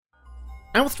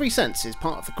Our 3 Cents is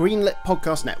part of the Greenlit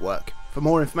Podcast Network. For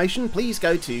more information, please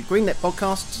go to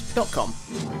greenlitpodcasts.com.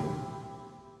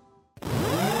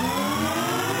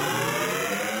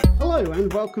 Hello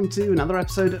and welcome to another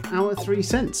episode of Our 3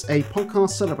 Cents, a podcast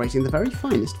celebrating the very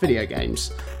finest video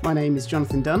games. My name is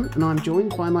Jonathan Dunn and I'm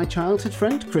joined by my childhood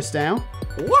friend Chris Dow.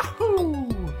 Wahoo!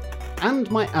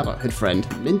 And my adulthood friend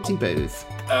Minty Booth.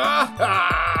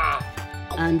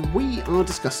 And we are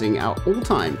discussing our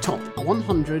all-time top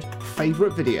 100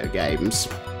 favourite video games.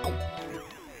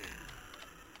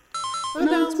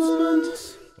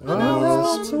 Announcement!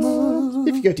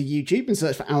 If you go to YouTube and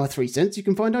search for Our 3 Cents, you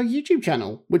can find our YouTube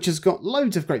channel, which has got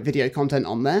loads of great video content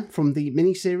on there, from the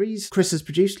mini-series Chris has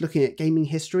produced looking at gaming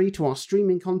history to our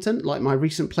streaming content, like my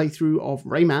recent playthrough of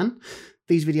Rayman.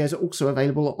 These videos are also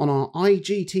available on our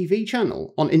IGTV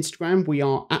channel. On Instagram, we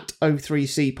are at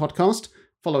O3C Podcast.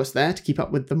 Follow us there to keep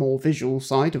up with the more visual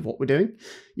side of what we're doing.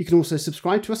 You can also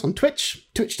subscribe to us on Twitch,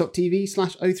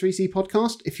 twitch.tv/O3C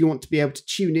Podcast, if you want to be able to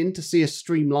tune in to see us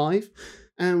stream live.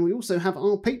 And we also have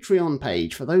our Patreon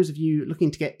page for those of you looking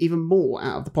to get even more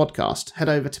out of the podcast. Head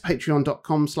over to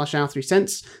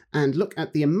patreon.com/our3cents and look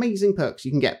at the amazing perks you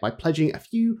can get by pledging a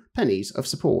few pennies of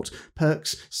support.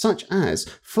 Perks such as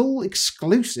full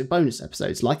exclusive bonus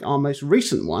episodes like our most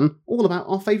recent one, all about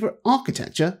our favourite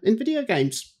architecture in video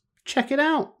games. Check it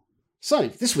out. So,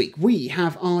 this week we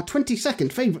have our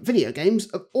 22nd favourite video games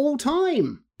of all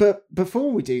time. But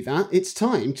before we do that, it's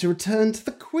time to return to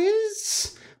the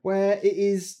quiz, where it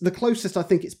is the closest I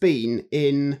think it's been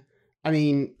in,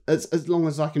 as long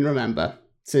as I can remember,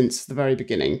 since the very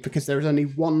beginning, because there is only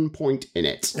 1 point in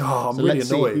it. Oh, I'm so really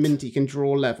let's annoyed. See if Minty can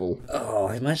draw level. Oh,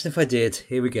 imagine if I did.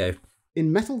 Here we go.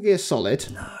 In Metal Gear Solid,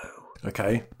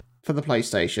 Okay. for the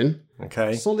PlayStation,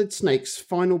 Okay. Solid Snake's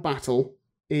final battle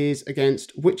is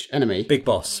against which enemy? Big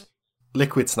Boss.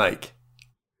 Liquid Snake.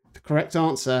 The correct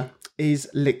answer is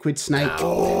Liquid Snake.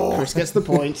 Oh. Chris gets the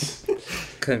point.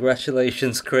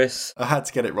 Congratulations, Chris. I had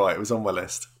to get it right. It was on my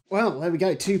list. Well, there we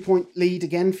go. 2 point lead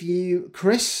again for you,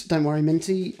 Chris. Don't worry,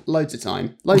 Minty. Loads of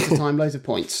time. Loads of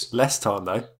points. Less time,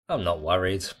 though. I'm not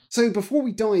worried. So before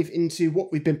we dive into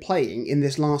what we've been playing in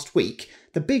this last week,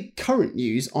 the big current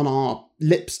news on our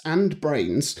lips and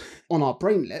brains, on our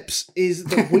brain lips, is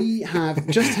that we have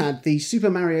just had the Super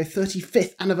Mario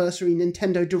 35th anniversary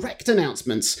Nintendo Direct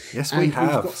announcements. Yes, we have.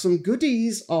 And we've got some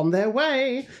goodies on their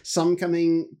way, some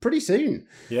coming pretty soon.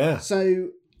 Yeah. So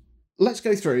let's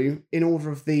go through, in order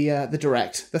of the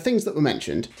Direct, the things that were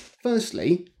mentioned.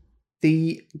 Firstly,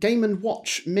 the Game &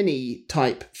 Watch mini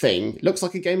type thing. Looks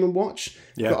like a Game & Watch.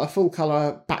 Yeah. Got a full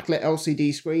colour backlit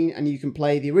LCD screen, and you can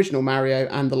play the original Mario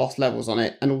and the Lost Levels on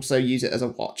it, and also use it as a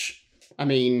watch. I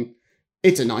mean,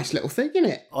 it's a nice little thing, isn't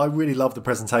it? I really love the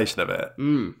presentation of it.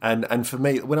 And for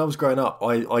me, when I was growing up,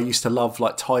 I used to love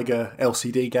like Tiger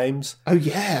LCD games. Oh,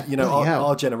 yeah. You know,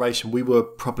 our generation, we were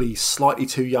probably slightly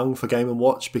too young for Game &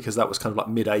 Watch because that was kind of like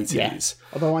mid-80s. Yeah.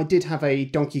 Although I did have a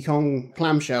Donkey Kong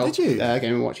clamshell. Did you?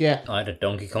 Game & Watch, yeah. I had a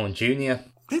Donkey Kong Jr.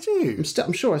 Did you?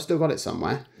 I'm sure I still got it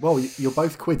somewhere. Well, you're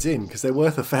both quids in because they're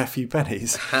worth a fair few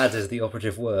pennies. Had is the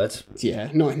operative word. Yeah,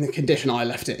 not in the condition I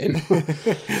left it in.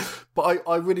 But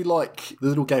I really like the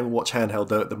little Game & Watch handheld,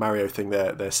 the Mario thing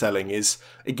they're selling. It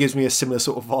gives me a similar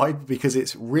sort of vibe because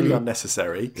it's really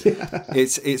unnecessary. Yeah.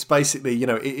 It's basically, you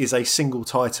know, it is a single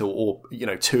title, or, you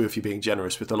know, two if you're being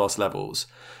generous with the Lost Levels.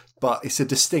 But it's a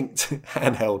distinct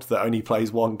handheld that only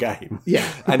plays one game. Yeah.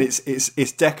 And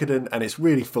it's decadent and it's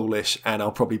really foolish, and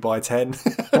I'll probably buy 10.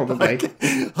 Probably.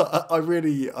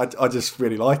 I just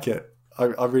really like it.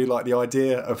 I really like the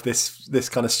idea of this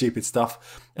kind of stupid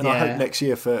stuff. And I hope next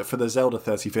year for the Zelda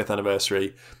 35th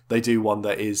anniversary, they do one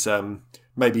that is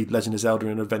maybe Legend of Zelda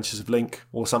and Adventures of Link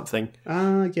or something.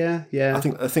 Yeah. I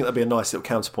think that'd be a nice little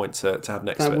counterpoint to have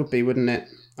next to it. That would be, wouldn't it?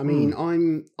 I mean,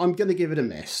 I'm going to give it a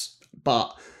miss,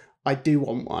 but I do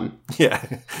want one. Yeah.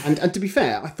 And to be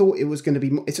fair, I thought it was going to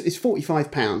be... It's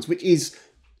 £45, which is,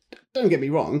 don't get me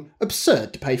wrong,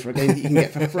 absurd to pay for a game that you can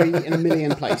get for free in a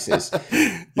million places.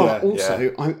 But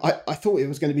I thought it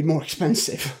was going to be more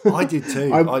expensive. I did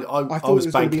too. I thought was it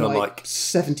was banking going to be on like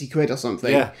 70 quid or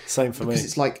something. Yeah, same for me. Because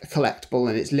it's like a collectible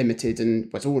and it's limited and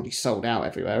it's already sold out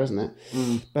everywhere, isn't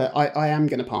it? But I am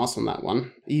going to pass on that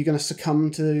one. Are you going to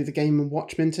succumb to the Game &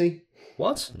 Watch, Minty?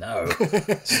 What? No.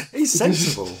 He's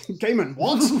sensible. Game &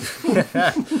 what?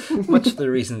 Much for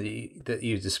the reason that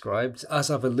you described.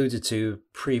 As I've alluded to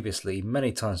previously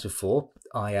many times before,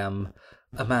 I am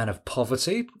a man of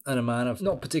poverty and a man of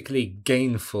not particularly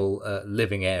gainful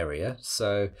living area.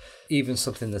 So even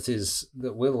something that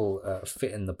will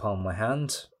fit in the palm of my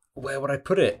hand, where would I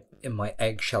put it? In my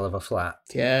eggshell of a flat.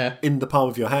 Yeah. In the palm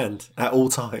of your hand at all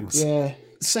times. Yeah.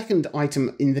 second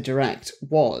item in the Direct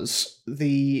was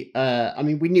the...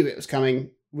 we knew it was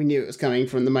coming. We knew it was coming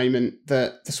from the moment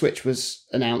that the Switch was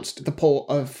announced. The port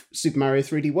of Super Mario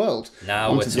 3D World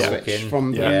onto the Switch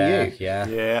from the Wii U.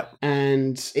 Yeah.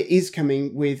 And it is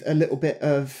coming with a little bit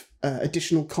of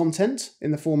additional content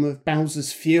in the form of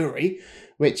Bowser's Fury,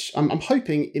 which I'm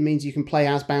hoping it means you can play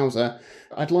as Bowser.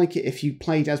 I'd like it if you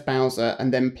played as Bowser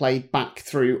and then played back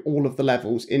through all of the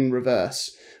levels in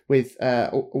reverse with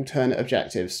alternate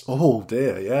objectives. Oh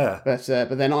dear, yeah.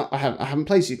 But then I haven't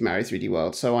played Super Mario 3D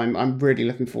World, so I'm really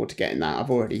looking forward to getting that.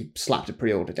 I've already slapped a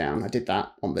pre-order down. I did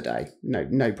that on the day.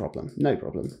 No problem.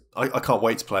 I can't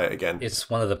wait to play it again. It's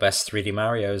one of the best 3D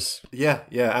Marios. Yeah,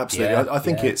 absolutely. I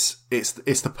think it's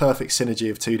the perfect synergy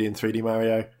of 2D and 3D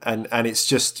Mario, and it's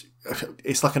just...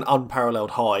 It's like an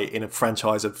unparalleled high in a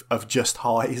franchise of just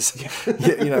highs. It's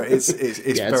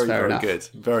very good.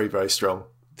 Very, very strong.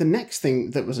 The next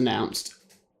thing that was announced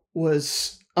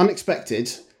was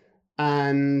unexpected,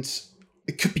 and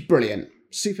it could be brilliant.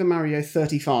 Super Mario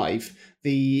 35,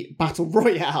 the Battle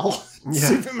Royale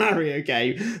Super Mario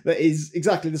game that is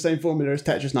exactly the same formula as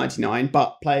Tetris 99,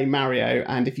 but playing Mario,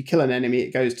 and if you kill an enemy,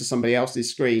 it goes to somebody else's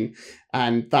screen,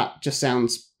 and that just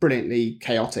sounds brilliantly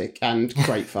chaotic and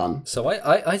great fun. So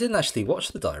I didn't actually watch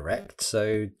the Direct,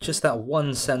 so just that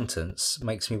one sentence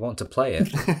makes me want to play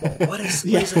it. What is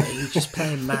it? Are you just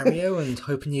playing Mario and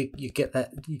hoping you get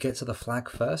to the flag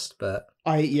first? But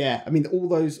all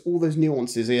those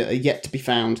nuances are yet to be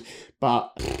found,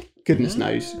 but goodness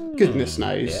knows.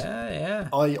 Yeah.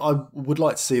 I would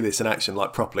like to see this in action,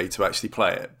 like properly, to actually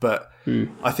play it. But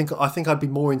I think I'd be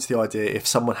more into the idea if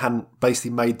someone hadn't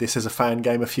basically made this as a fan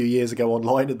game a few years ago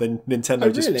online, and then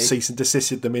Nintendo just cease and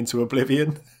desisted them into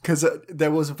oblivion. Because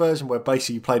there was a version where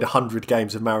basically you played 100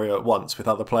 games of Mario at once with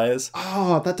other players.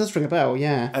 Oh, that does ring a bell,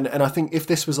 yeah. And I think if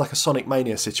this was like a Sonic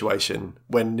Mania situation,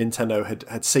 when Nintendo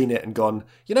had seen it and gone,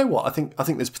 you know what, I think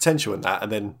there's potential in that,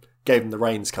 and then gave them the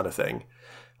reins kind of thing,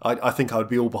 I think I would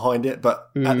be all behind it. But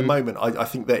at the moment, I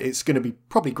think that it's going to be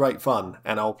probably great fun,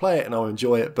 and I'll play it and I'll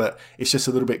enjoy it. But it's just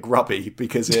a little bit grubby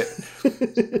because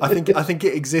I think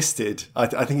it existed. I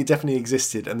think it definitely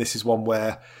existed, and this is one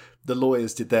where the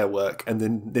lawyers did their work, and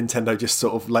then Nintendo just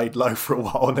sort of laid low for a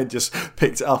while and then just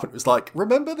picked it up and it was like,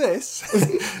 remember this?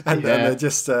 And then they're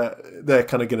just they're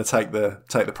kind of going to take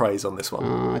the praise on this one.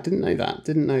 I didn't know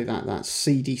that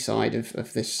seedy side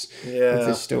of this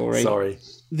story. Sorry.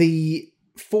 The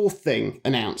fourth thing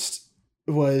announced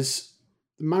was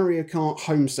Mario Kart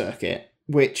Home Circuit,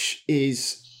 which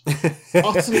is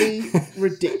utterly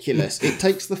ridiculous. It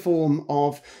takes the form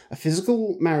of a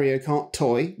physical Mario Kart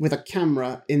toy with a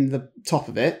camera in the top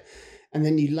of it, and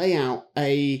then you lay out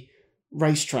a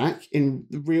racetrack in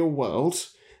the real world,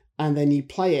 and then you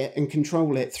play it and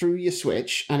control it through your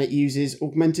Switch, and it uses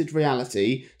augmented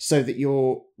reality so that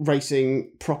you're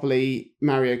racing properly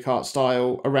Mario Kart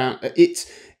style around.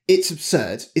 It's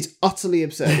absurd. It's utterly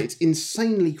absurd. It's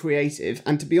insanely creative.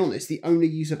 And to be honest, the only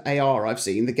use of AR I've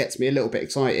seen that gets me a little bit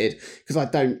excited, because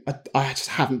I just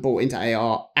haven't bought into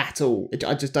AR at all.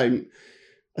 I just don't.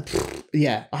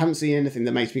 I haven't seen anything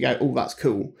that makes me go, oh, that's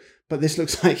cool. But this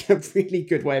looks like a really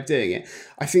good way of doing it.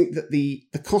 I think that the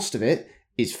cost of it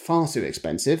is far too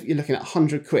expensive. You're looking at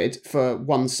 £100 for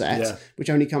one set, which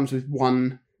only comes with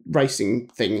one racing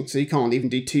thing. So you can't even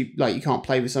do two, like you can't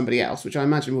play with somebody else, which I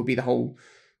imagine will be the whole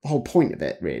point of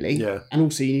it, really. Yeah. And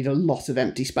also you need a lot of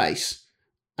empty space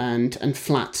and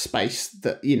flat space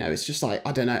that, it's just like,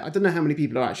 I don't know how many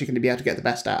people are actually going to be able to get the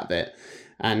best out of it.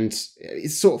 And it's the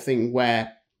sort of thing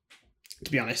where,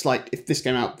 to be honest, like if this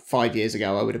came out 5 years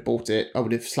ago, I would have bought it. I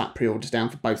would have slapped pre-orders down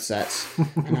for both sets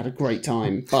and had a great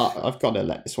time. But I've got to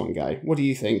let this one go. What do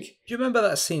you think? Do you remember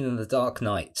that scene in The Dark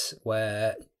Knight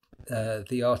where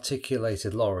the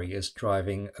articulated lorry is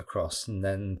driving across, and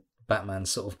then Batman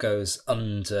sort of goes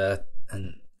under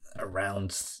and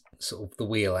around sort of the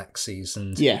wheel axes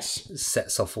and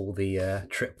sets off all the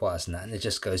tripwires and that, and it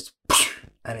just goes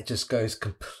and it just goes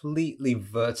completely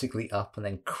vertically up and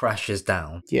then crashes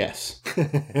down. Yes.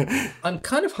 I'm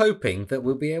kind of hoping that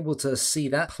we'll be able to see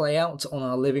that play out on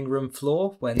our living room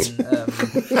floor when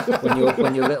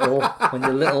your little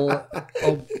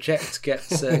object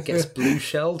gets blue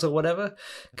shelled or whatever.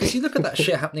 Because you look at that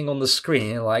shit happening on the screen,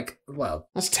 and you're like, well,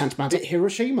 that's tantamount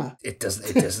Hiroshima. It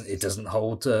doesn't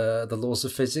hold the laws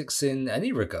of physics in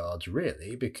any regard,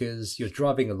 really, because you're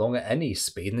driving along at any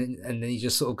speed, and then you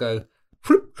just sort of go.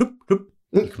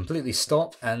 You completely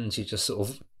stop, and you just sort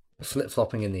of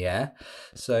flip-flopping in the air.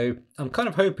 So I'm kind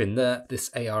of hoping that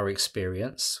this AR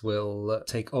experience will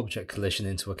take object collision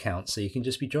into account. So you can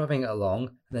just be driving it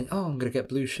along and then, oh, I'm going to get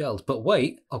blue shells. But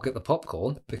wait, I'll get the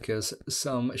popcorn because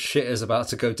some shit is about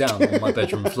to go down on my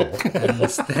bedroom floor. And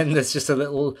then there's just a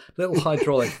little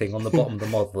hydraulic thing on the bottom of the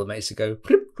model that makes it go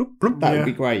bloop, bloop, bloop. That would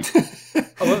be great.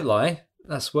 I won't lie.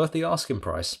 That's worth the asking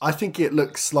price. I think it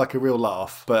looks like a real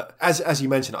laugh, but as you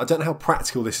mentioned, I don't know how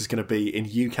practical this is going to be in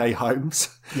UK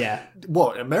homes. Yeah.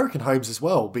 What, American homes as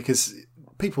well, because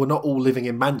people are not all living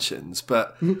in mansions,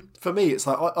 but for me, it's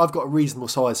like I've got a reasonable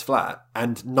sized flat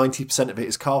and 90% of it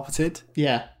is carpeted.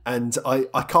 Yeah. And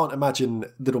I can't imagine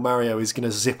little Mario is going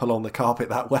to zip along the carpet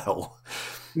that well.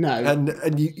 No.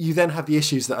 And you then have the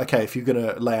issues that, okay, if you're going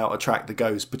to lay out a track that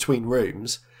goes between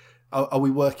rooms, are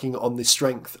we working on the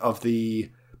strength of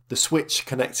the switch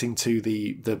connecting to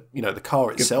the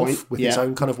car itself with its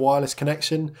own kind of wireless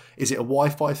connection? Is it a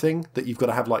Wi-Fi thing that you've got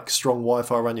to have like strong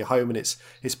Wi-Fi around your home and it's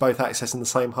both accessing the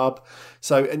same hub?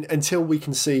 So until we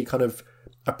can see kind of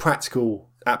a practical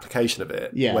application of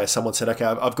it, where someone said, okay,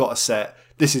 I've got a set,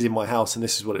 this is in my house and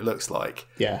this is what it looks like.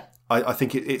 Yeah. I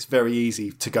think it's very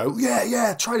easy to go,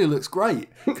 trailer looks great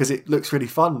because it looks really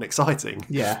fun and exciting.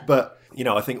 Yeah. But,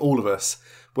 I think all of us,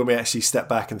 when we actually step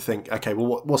back and think, okay,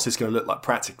 well, what's this going to look like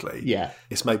practically? Yeah.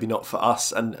 It's maybe not for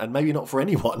us and maybe not for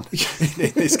anyone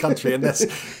in this country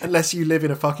unless you live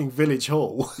in a fucking village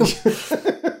hall.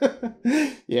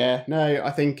 Yeah, no,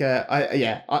 I think,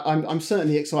 I'm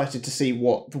certainly excited to see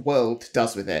what the world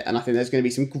does with it. And I think there's going to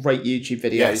be some great YouTube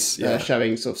videos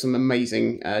showing sort of some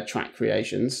amazing track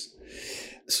creations.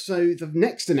 So the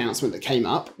next announcement that came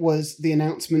up was the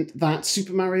announcement that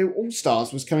Super Mario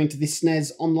All-Stars was coming to the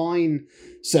SNES Online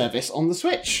service on the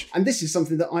Switch. And this is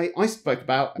something that I spoke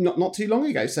about not too long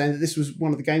ago, saying that this was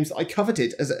one of the games that I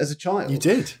coveted as a child. You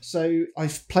did? So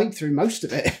I've played through most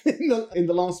of it in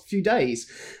the last few days.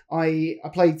 I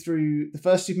played through the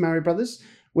first Super Mario Brothers,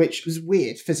 which was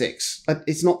weird physics.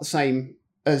 It's not the same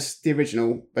as the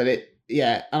original, but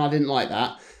and I didn't like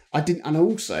that. And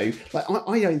also,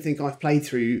 I don't think I've played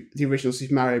through the original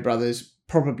Super Mario Brothers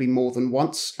probably more than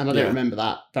once, and I don't remember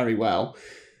that very well.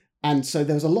 And so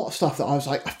there was a lot of stuff that I was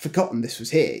like, I've forgotten this was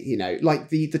here, like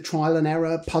the trial and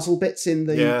error puzzle bits in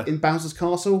Bowser's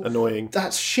Castle. Annoying.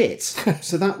 That's shit.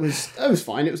 So that was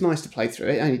fine. It was nice to play through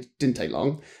it. It only didn't take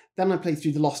long. Then I played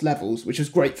through the Lost Levels, which was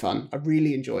great fun. I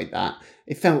really enjoyed that.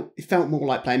 It felt more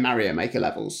like playing Mario Maker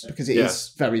levels because it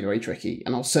is very, very tricky.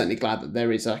 And I was certainly glad that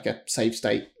there is like a save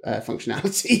state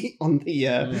functionality on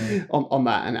the on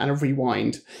that and a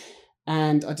rewind.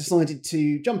 And I decided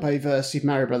to jump over Super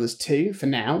Mario Brothers 2 for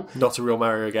now. Not a real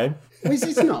Mario game. Well,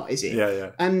 it's not, is it?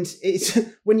 Yeah. And it's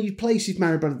when you play Super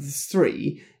Mario Brothers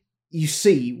 3, you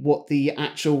see what the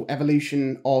actual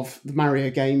evolution of the Mario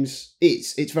games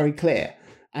is. It's very clear.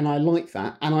 And I like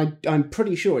that. And I'm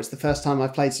pretty sure it's the first time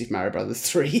I've played Super Mario Brothers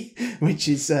 3, which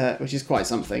is quite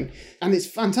something. And it's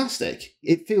fantastic.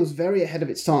 It feels very ahead of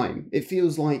its time. It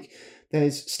feels like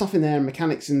there's stuff in there and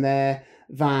mechanics in there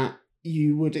that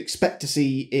you would expect to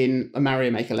see in a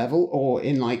Mario Maker level or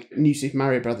in like a new Super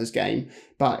Mario Brothers game,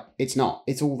 but it's not.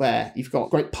 It's all there. You've got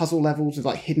great puzzle levels with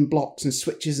like hidden blocks and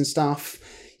switches and stuff.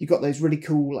 You've got those really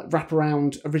cool like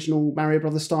wraparound original Mario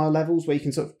Brothers style levels where you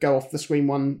can sort of go off the screen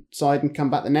one side and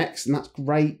come back the next, and that's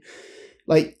great.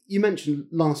 Like you mentioned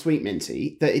last week,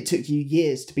 Minty, that it took you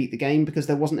years to beat the game because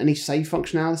there wasn't any save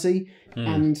functionality,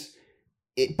 and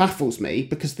it baffles me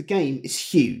because the game is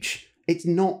huge. It's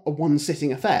not a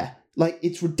one-sitting affair. Like,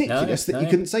 it's ridiculous that you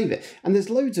couldn't save it. And there's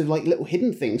loads of, like, little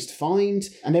hidden things to find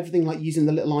and everything, like, using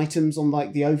the little items on,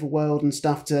 like, the overworld and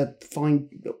stuff to find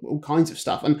all kinds of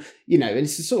stuff. And, and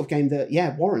it's the sort of game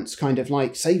that, warrants kind of,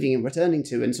 like, saving and returning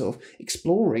to and sort of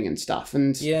exploring and stuff.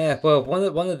 And well,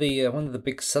 one of the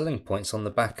big selling points on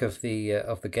the back of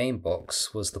the game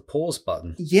box was the pause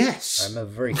button. Yes. I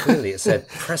remember very clearly it said,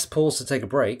 press pause to take a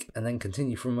break and then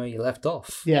continue from where you left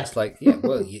off. Yeah. It's like,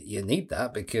 well, you need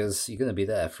that because you're going to be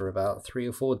there for about 3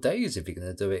 or 4 days if you're going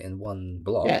to do it in one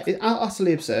block. Yeah, it's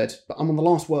utterly absurd. But I'm on the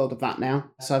last world of that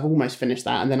now, so I've almost finished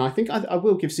that. And then I think I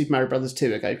will give Super Mario Brothers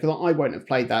 2 a go because I won't have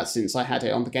played that since I had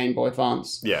it on the Game Boy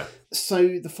Advance. Yeah.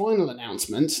 So the final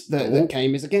announcement that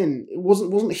came is, again, it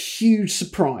wasn't a huge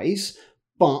surprise,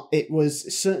 but it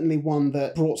was certainly one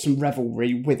that brought some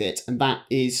revelry with it, and that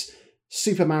is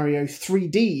Super Mario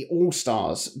 3D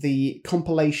All-Stars, the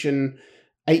compilation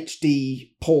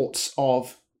HD ports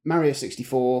of Mario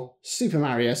 64, Super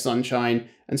Mario Sunshine,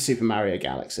 and Super Mario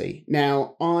Galaxy.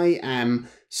 Now, I am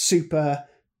super,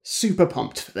 super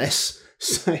pumped for this.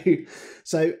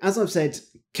 So as I've said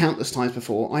countless times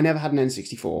before, I never had an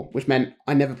N64, which meant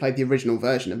I never played the original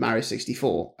version of Mario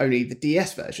 64, only the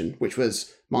DS version, which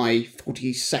was my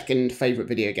 42nd favourite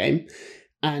video game.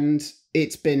 And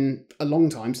it's been a long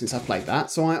time since I've played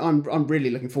that, so I'm really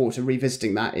looking forward to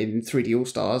revisiting that in 3D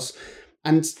All-Stars.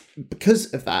 And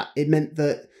because of that, it meant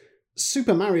that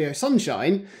Super Mario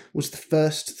Sunshine was the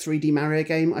first 3D Mario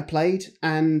game I played,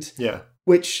 and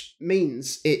which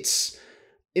means its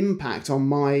impact on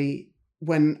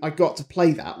when I got to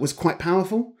play that was quite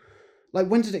powerful. Like,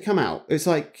 when did it come out? It's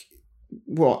like,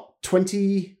 what,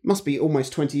 20, must be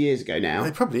almost 20 years ago now.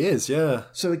 It probably is, yeah.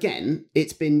 So again,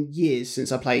 it's been years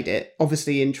since I played it.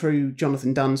 Obviously, in true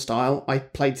Jonathan Dunn style, I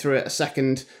played through it a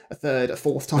second, a third, a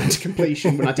fourth time to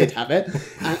completion when I did have it.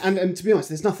 And to be honest,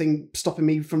 there's nothing stopping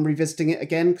me from revisiting it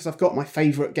again, because I've got my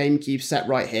favourite GameCube set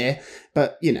right here.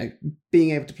 But, you know,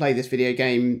 being able to play this video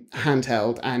game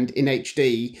handheld and in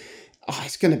HD,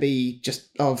 it's going to be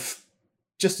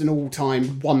just an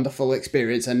all-time wonderful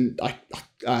experience, and I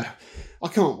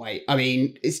can't wait. I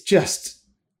mean, it's just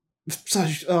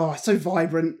so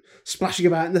vibrant, splashing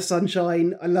about in the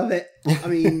sunshine. I love it. I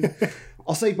mean,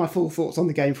 I'll save my full thoughts on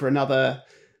the game for another,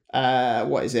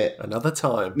 what is it? Another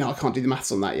time. No, I can't do the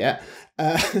maths on that yet.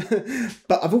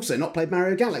 But I've also not played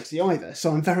Mario Galaxy either,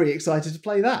 so I'm very excited to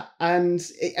play that. And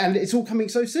it's all coming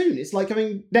so soon. It's like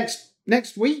coming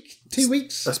next week, 2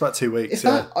 weeks. That's about 2 weeks,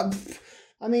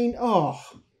 I mean,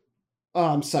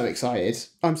 I'm so excited.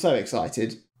 I'm so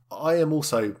excited. I am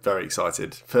also very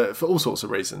excited for all sorts of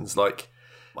reasons. Like,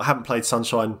 I haven't played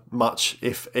Sunshine much,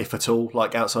 if at all,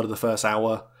 like outside of the first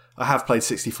hour. I have played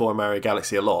 64 and Mario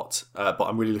Galaxy a lot, but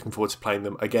I'm really looking forward to playing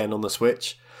them again on the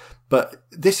Switch. But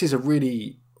this is a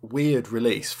really weird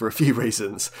release for a few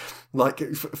reasons.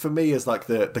 Like, for me as like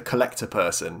the collector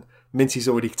person, Minty's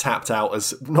already tapped out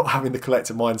as not having the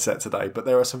collector mindset today, but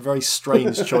there are some very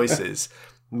strange choices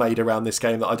made around this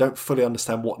game that I don't fully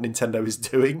understand what Nintendo is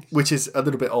doing, which is a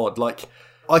little bit odd. Like,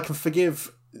 I can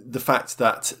forgive the fact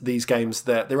that these games,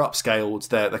 they're upscaled,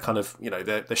 they're kind of, you know,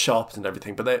 they're sharpened and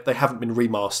everything, but they haven't been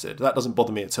remastered. That doesn't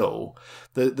bother me at all.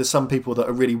 There's some people that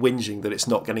are really whinging that it's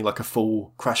not getting like a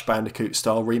full Crash Bandicoot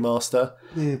style remaster,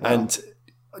 and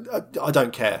I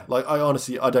don't care. Like, I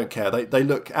honestly don't care. They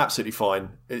look absolutely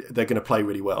fine. They're going to play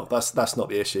really well. That's not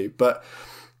the issue, but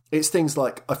it's things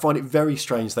like, I find it very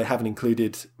strange they haven't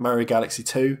included Mario Galaxy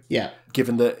 2. Yeah.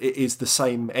 Given that it is the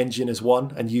same engine as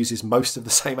 1 and uses most of the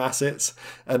same assets.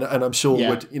 And I'm sure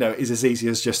is as easy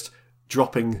as just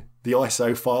dropping the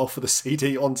ISO file for the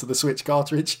CD onto the Switch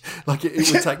cartridge. Like, it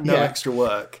would take no extra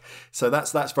work. So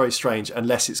that's very strange,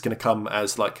 unless it's going to come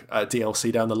as like a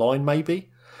DLC down the line,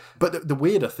 maybe. But the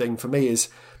weirder thing for me is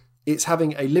it's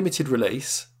having a limited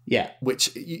release. Yeah.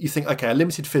 Which you think, okay, a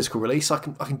limited physical release, I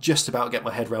can just about get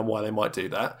my head around why they might do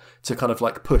that, to kind of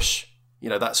like push, you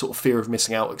know, that sort of fear of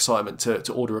missing out excitement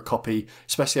to order a copy,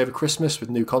 especially over Christmas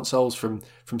with new consoles from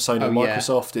Sony and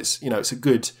Microsoft. It's, you know, it's a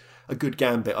good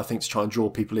gambit, I think, to try and draw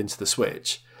people into the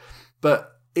Switch.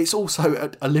 But it's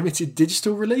also a limited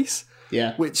digital release,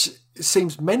 which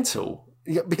seems mental.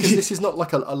 Yeah, because this is not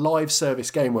like a live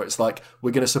service game where it's like,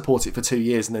 we're going to support it for 2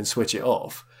 years and then switch it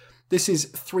off. This is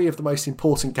 3 of the most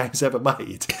important games ever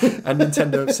made. And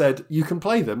Nintendo have said, you can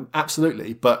play them,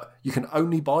 absolutely, but you can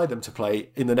only buy them to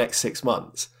play in the next 6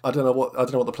 months. I don't know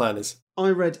what the plan is. I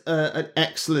read an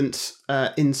excellent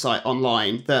insight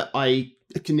online that I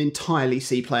can entirely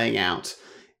see playing out,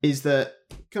 is that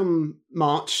come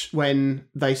March, when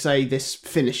they say this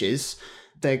finishes,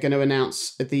 they're going to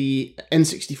announce the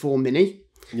N64 Mini.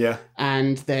 Yeah.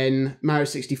 And then Mario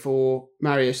 64,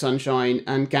 Mario Sunshine,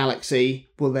 and Galaxy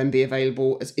will then be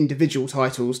available as individual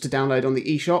titles to download on the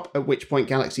eShop, at which point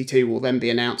Galaxy 2 will then be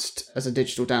announced as a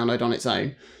digital download on its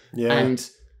own. Yeah. And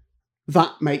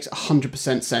that makes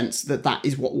 100% sense that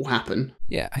is what will happen.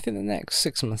 Yeah, I think the next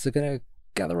 6 months are going to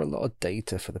gather a lot of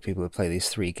data for the people who play these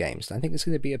 3 games. And I think it's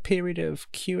going to be a period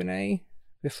of Q&A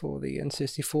before the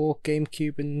N64,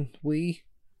 GameCube, and Wii.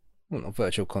 Well, not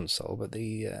Virtual Console, but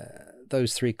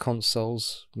those 3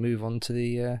 consoles move onto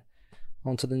the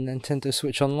Nintendo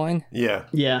Switch Online. Yeah.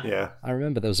 I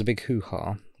remember there was a big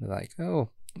hoo-ha. Like, oh,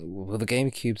 will the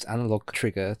GameCube's analog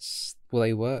triggers, will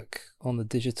they work on the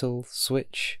digital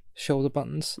Switch shoulder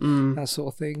buttons? That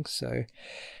sort of thing. So I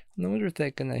wonder if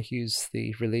they're going to use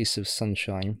the release of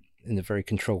Sunshine in a very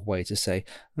controlled way to say,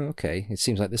 okay, it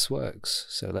seems like this works,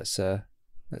 so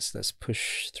let's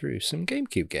push through some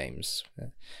GameCube games.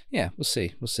 Yeah, we'll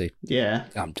see. Yeah.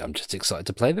 I'm just excited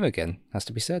to play them again, has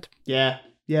to be said. Yeah.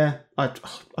 I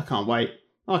can't wait.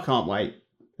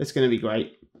 It's going to be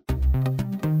great.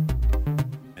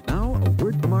 And now a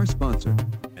word from our sponsor.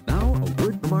 And now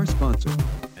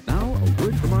a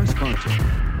content.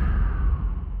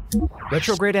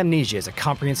 Retrograde Amnesia is a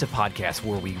comprehensive podcast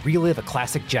where we relive a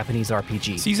classic Japanese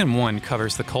RPG. Season 1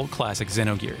 covers the cult classic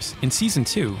Xenogears. In Season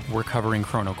 2, we're covering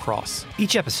Chrono Cross.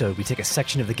 Each episode, we take a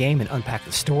section of the game and unpack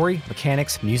the story,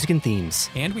 mechanics, music, and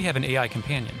themes. And we have an AI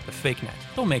companion, the Fake Net.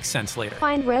 It'll make sense later.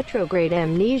 Find Retrograde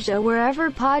Amnesia wherever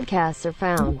podcasts are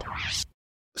found.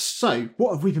 So,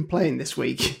 what have we been playing this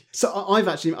week? So, I've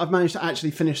managed to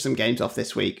actually finish some games off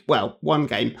this week. Well, one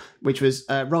game, which was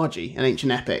Raji, an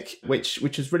ancient epic, which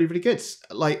was really, really good.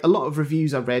 Like, a lot of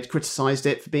reviews I read criticised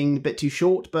it for being a bit too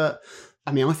short, but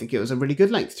I mean, I think it was a really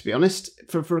good length, to be honest.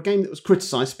 For a game that was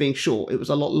criticised for being short, it was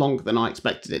a lot longer than I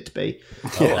expected it to be.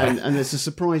 And there's a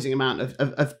surprising amount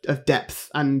of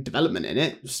depth and development in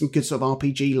it. Some good sort of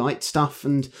RPG-like stuff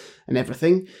and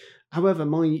everything. However,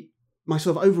 my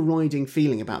sort of overriding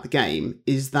feeling about the game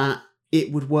is that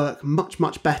it would work much,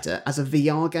 much better as a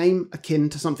VR game akin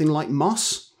to something like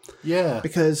Moss. Yeah.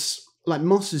 Because like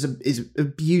Moss is a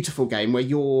beautiful game where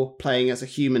you're playing as a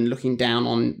human looking down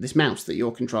on this mouse that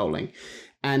you're controlling.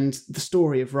 And the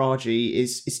story of Raji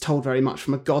is told very much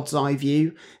from a god's eye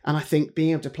view. And I think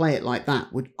being able to play it like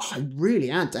that would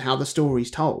really add to how the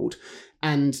story's told.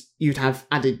 And you'd have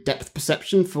added depth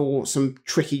perception for some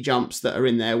tricky jumps that are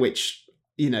in there, which,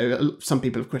 you know, some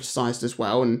people have criticised as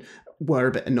well and were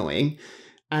a bit annoying.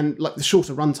 And like the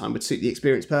shorter runtime would suit the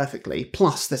experience perfectly.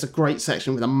 Plus, there's a great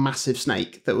section with a massive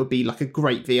snake that would be like a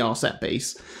great VR set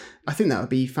piece. I think that would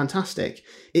be fantastic.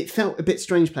 It felt a bit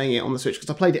strange playing it on the Switch because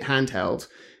I played it handheld.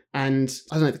 And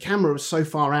I don't know, the camera was so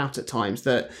far out at times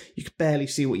that you could barely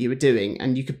see what you were doing,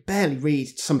 and you could barely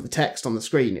read some of the text on the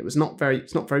screen. It's not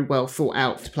very well thought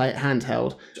out to play it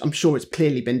handheld. I'm sure it's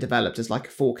clearly been developed as like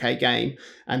a 4K game,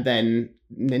 and then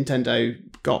Nintendo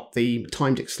got the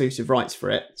timed exclusive rights for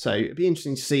it. So it'd be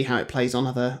interesting to see how it plays on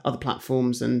other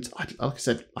platforms. And like I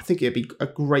said, I think it'd be a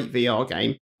great VR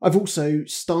game. I've also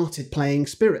started playing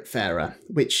Spiritfarer,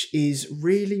 which is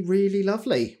really, really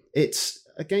lovely. It's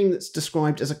a game that's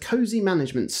described as a cozy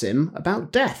management sim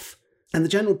about death. And the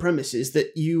general premise is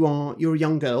that you're a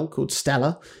young girl called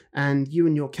Stella, and you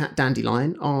and your cat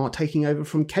Dandelion are taking over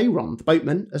from Kayron, the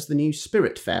boatman, as the new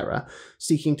Spiritfarer,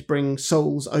 seeking to bring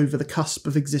souls over the cusp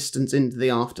of existence into the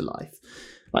afterlife.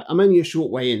 Like, I'm only a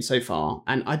short way in so far,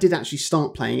 and I did actually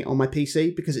start playing it on my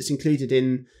PC because it's included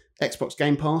in Xbox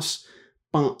Game Pass,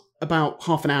 but about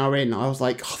half an hour in, I was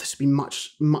like, this would be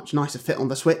much, much nicer fit on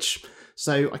the Switch.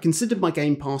 So I considered my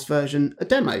Game Pass version a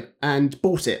demo and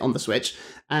bought it on the Switch,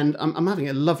 and I'm having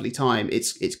a lovely time.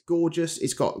 It's gorgeous.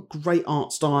 It's got great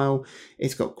art style.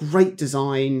 It's got great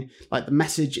design. Like the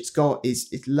message it's got is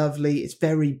lovely. It's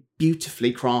very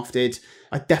beautifully crafted.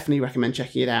 I definitely recommend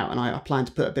checking it out, and I plan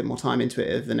to put a bit more time into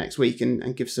it over the next week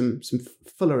and give some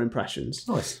fuller impressions.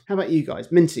 Nice. How about you guys?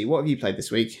 Minty, what have you played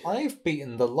this week? I've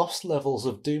beaten the lost levels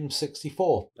of Doom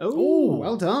 64. Oh,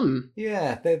 well done.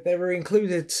 Yeah, they were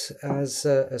included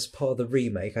as part of the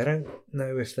remake. I don't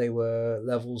know if they were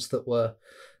levels that were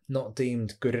not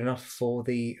deemed good enough for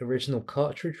the original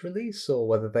cartridge release, or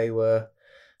whether they were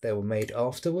made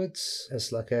afterwards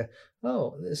as like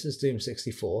this is Doom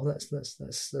 64.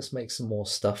 Let's make some more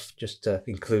stuff just to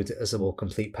include it as a more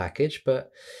complete package.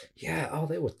 But yeah,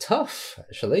 they were tough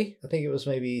actually. I think it was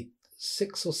maybe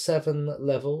 6 or 7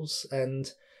 levels,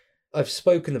 and I've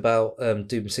spoken about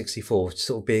Doom 64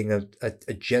 sort of being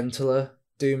a gentler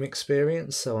Doom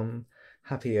experience, so I'm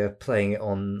happier playing it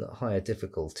on higher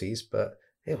difficulties, but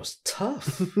it was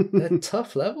tough. They're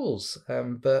tough levels,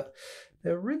 but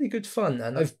they're really good fun,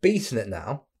 and I've beaten it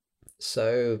now,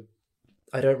 so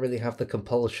I don't really have the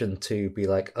compulsion to be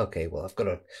like, okay, well, I've got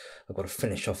to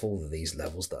finish off all of these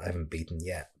levels that I haven't beaten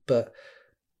yet, but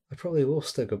I probably will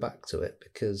still go back to it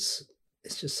because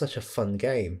it's just such a fun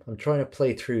game. I'm trying to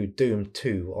play through Doom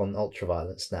 2 on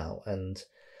Ultraviolence now, and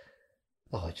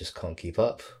I just can't keep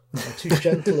up. I'm too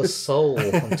gentle a soul.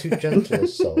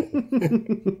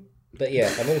 But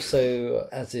yeah, I'm also,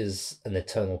 as is an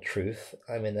eternal truth,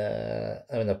 I'm in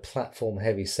a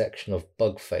platform-heavy section of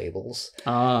Bug Fables,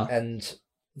 and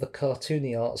the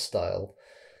cartoony art style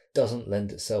doesn't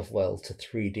lend itself well to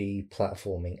 3D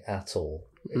platforming at all.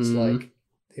 It's like,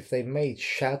 if they made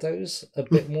shadows a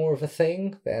bit more of a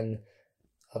thing, then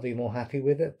I'll be more happy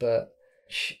with it, but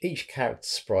each character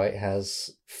sprite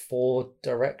has 4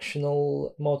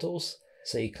 directional models,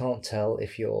 so you can't tell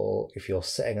if you're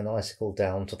setting an icicle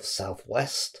down to the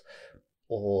southwest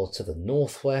or to the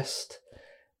northwest,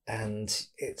 and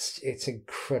it's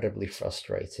incredibly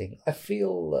frustrating. I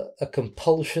feel a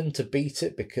compulsion to beat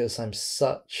it because I'm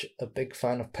such a big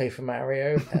fan of Paper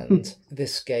Mario, and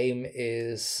this game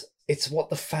it's what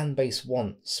the fan base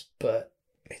wants, but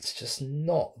it's just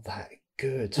not that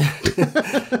good.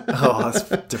 Oh, that's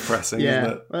depressing,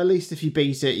 isn't it? Well, at least if you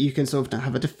beat it, you can sort of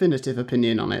have a definitive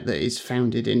opinion on it that is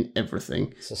founded in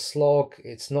everything. It's a slog.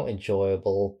 It's not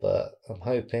enjoyable, but I'm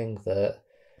hoping that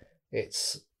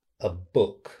it's a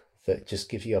book that just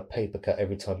gives you a paper cut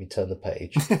every time you turn the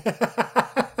page.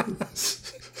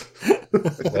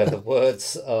 Where the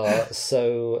words are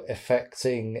so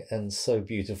affecting and so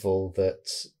beautiful that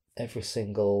every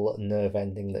single nerve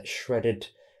ending that's shredded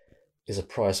is a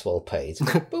price well paid.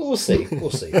 But we'll see.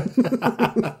 We'll see.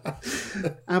 How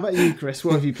about you, Chris?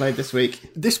 What have you played this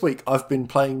week? This week, I've been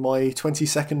playing my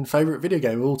 22nd favourite video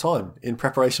game of all time in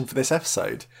preparation for this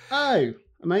episode. Oh,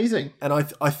 amazing. And I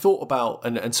thought about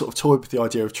and sort of toyed with the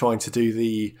idea of trying to do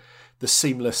the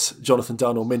seamless Jonathan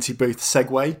Dunn or Minty Booth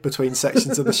segue between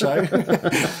sections of the show.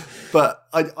 But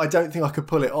I don't think I could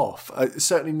pull it off.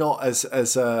 Certainly not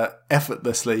as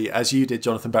effortlessly as you did,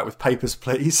 Jonathan, back with Papers,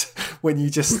 Please, when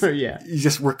you just you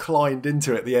just reclined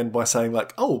into it at the end by saying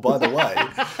like, oh, by the way.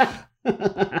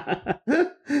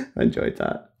 I enjoyed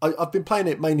that. I've been playing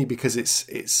it mainly because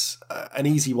it's an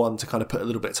easy one to kind of put a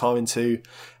little bit of time into,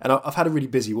 and I've had a really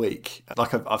busy week.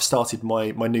 Like I've started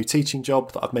my new teaching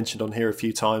job that I've mentioned on here a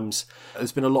few times.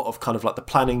 There's been a lot of kind of like the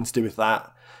planning to do with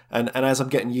that, and as I'm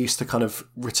getting used to kind of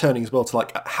returning as well to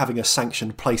like having a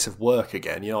sanctioned place of work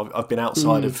again. You know, I've been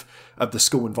outside of the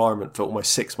school environment for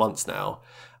almost 6 months now.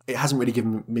 It hasn't really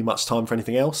given me much time for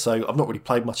anything else, so I've not really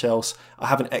played much else. I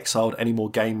haven't exiled any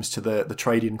more games to the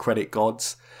trading credit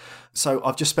gods. So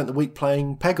I've just spent the week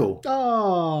playing Peggle.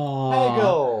 Oh,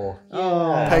 Peggle!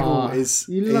 Yeah. Peggle is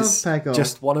Peggle.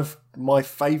 Just one of my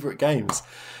favourite games.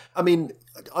 I mean,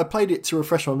 I played it to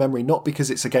refresh my memory, not because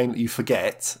it's a game that you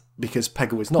forget, because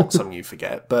Peggle is not something you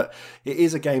forget, but it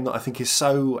is a game that I think is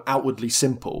so outwardly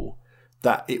simple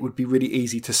that it would be really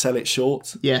easy to sell it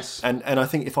short. Yes. And I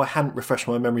think if I hadn't refreshed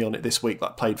my memory on it this week,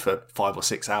 like played for 5 or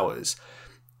 6 hours,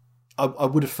 I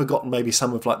would have forgotten maybe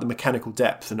some of like the mechanical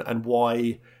depth and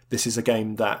why this is a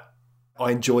game that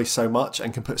I enjoy so much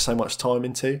and can put so much time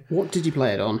into. What did you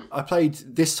play it on? I played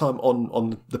this time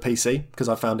on the PC because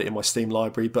I found it in my Steam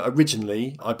library, but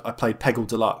originally I played Peggle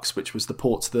Deluxe, which was the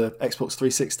port to the Xbox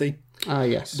 360. Ah,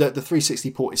 yes. The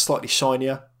 360 port is slightly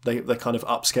shinier. They kind of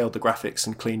upscaled the graphics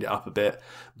and cleaned it up a bit.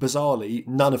 Bizarrely,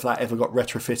 none of that ever got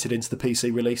retrofitted into the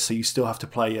PC release, so you still have to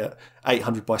play at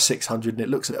 800 by 600, and it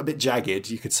looks a bit jagged,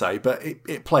 you could say, but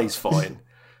it plays fine.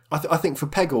 I think for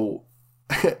Peggle,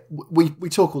 we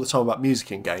talk all the time about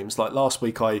music in games. Like last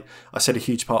week, I said a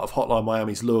huge part of Hotline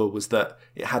Miami's lure was that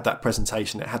it had that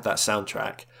presentation, it had that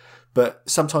soundtrack. But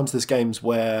sometimes there's games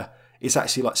where it's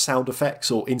actually like sound effects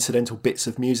or incidental bits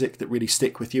of music that really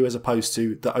stick with you as opposed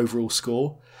to the overall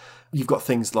score. You've got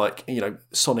things like, you know,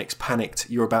 Sonic's Panicked,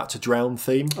 You're About to Drown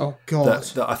theme. Oh, God.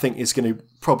 That I think is going to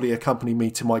probably accompany me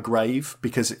to my grave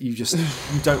because you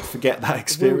don't forget that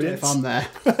experience. If I'm there.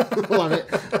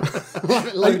 I'll have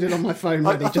it loaded on my phone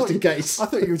ready, just in case. I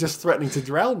thought you were just threatening to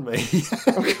drown me.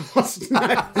 Oh,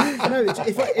 God. No,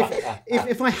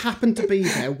 if I happen to be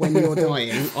there when you're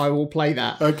dying, I will play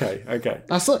that. Okay.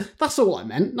 That's all I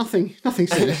meant. Nothing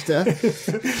sinister.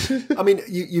 I mean,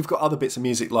 you've got other bits of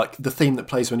music like the theme that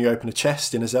plays when you open a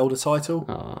chest in a Zelda title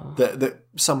that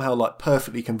somehow like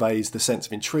perfectly conveys the sense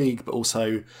of intrigue, but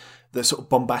also the sort of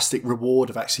bombastic reward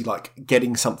of actually like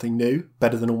getting something new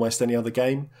better than almost any other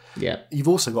game. Yeah. You've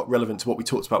also got, relevant to what we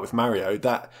talked about with Mario,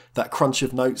 that crunch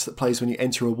of notes that plays when you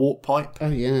enter a warp pipe. Oh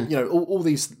yeah. You know, all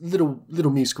these little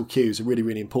musical cues are really,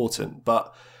 really important.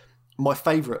 But my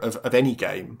favourite of any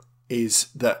game is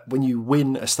that when you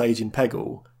win a stage in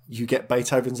Peggle, you get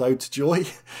Beethoven's Ode to Joy.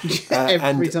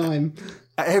 Every time.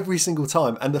 Every single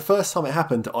time. And the first time it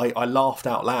happened, I laughed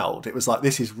out loud. It was like,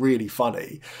 this is really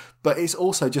funny. But it's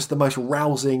also just the most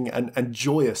rousing and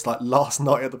joyous, like last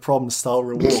night at the prom style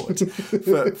reward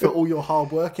for all your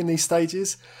hard work in these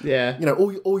stages. Yeah. You know,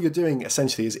 all you're doing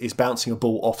essentially is bouncing a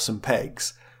ball off some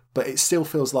pegs. But it still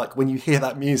feels like when you hear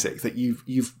that music that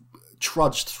you've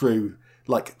trudged through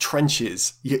like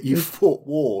trenches, you've fought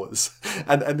wars,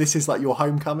 and this is like your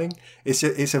homecoming. It's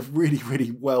a really, really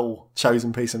well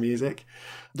chosen piece of music.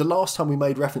 The last time we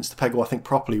made reference to Peggle, I think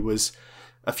properly, was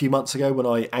a few months ago when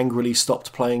I angrily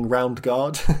stopped playing Round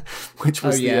Guard, which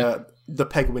was the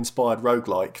Peggle inspired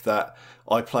roguelike that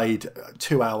I played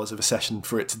 2 hours of a session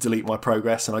for it to delete my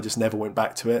progress, and I just never went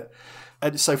back to it.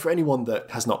 And so for anyone that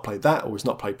has not played that or has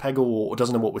not played Peggle or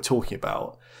doesn't know what we're talking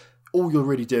about, all you're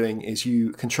really doing is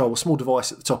you control a small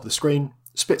device at the top of the screen,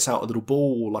 spits out a little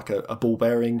ball, or like a ball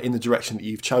bearing, in the direction that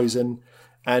you've chosen,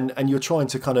 and you're trying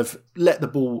to kind of let the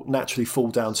ball naturally fall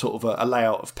down sort of a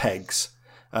layout of pegs,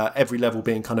 every level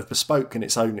being kind of bespoke in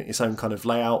its own kind of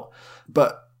layout.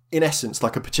 But in essence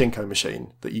like a pachinko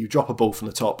machine that you drop a ball from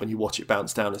the top and you watch it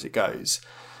bounce down as it goes.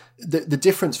 The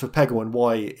difference for Peggle and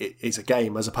why it is a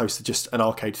game as opposed to just an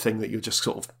arcade thing that you're just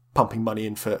sort of pumping money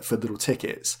in for little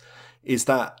tickets is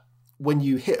that when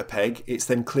you hit a peg, it's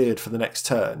then cleared for the next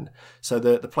turn. So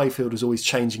the playfield is always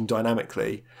changing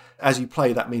dynamically. As you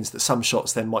play, that means that some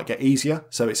shots then might get easier.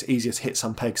 So it's easier to hit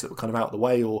some pegs that were kind of out of the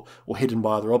way or hidden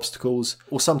by other obstacles.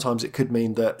 Or sometimes it could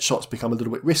mean that shots become a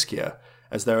little bit riskier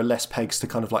as there are less pegs to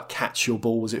kind of like catch your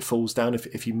ball as it falls down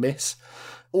if you miss.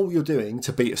 All you're doing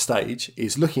to beat a stage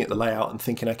is looking at the layout and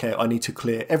thinking, okay, I need to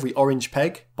clear every orange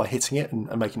peg by hitting it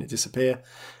and making it disappear.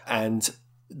 And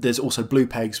there's also blue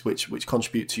pegs which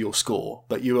contribute to your score,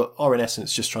 but you are in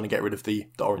essence just trying to get rid of the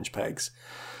orange pegs.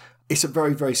 It's a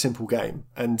very, very simple game.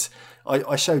 And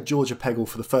I showed Georgia Peggle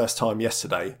for the first time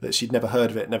yesterday, that she'd never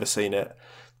heard of it, never seen it.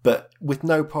 But with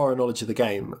no prior knowledge of the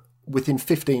game, within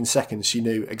 15 seconds, she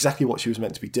knew exactly what she was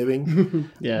meant to be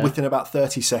doing. Yeah. Within about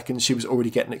 30 seconds, she was already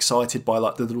getting excited by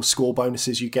like the little score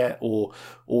bonuses you get or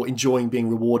enjoying being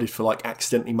rewarded for like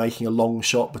accidentally making a long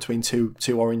shot between two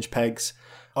orange pegs.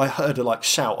 I heard her like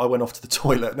shout. I went off to the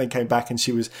toilet and then came back and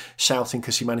she was shouting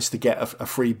because she managed to get a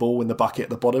free ball in the bucket at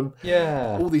the bottom.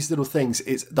 Yeah. All these little things.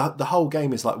 It's the whole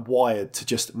game is like wired to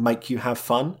just make you have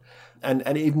fun.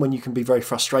 And even when you can be very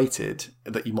frustrated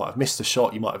that you might have missed a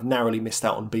shot, you might have narrowly missed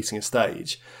out on beating a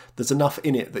stage, there's enough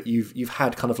in it that you've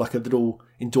had kind of like a little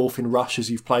endorphin rush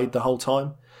as you've played the whole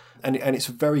time. And it's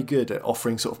very good at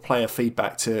offering sort of player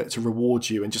feedback to reward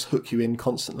you and just hook you in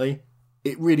constantly.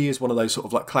 It really is one of those sort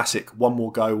of like classic one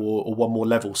more go or one more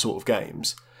level sort of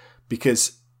games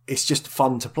because it's just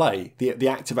fun to play. The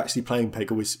act of actually playing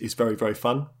Peggle is very, very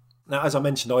fun. Now, as I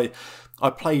mentioned, I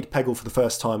played Peggle for the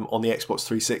first time on the Xbox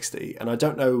 360 and I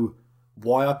don't know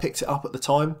why I picked it up at the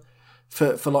time.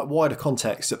 For like wider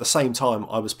context, at the same time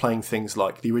I was playing things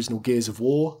like the original Gears of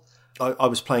War. I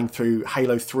was playing through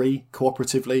Halo 3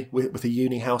 cooperatively with a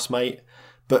uni housemate.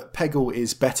 But Peggle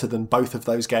is better than both of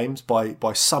those games by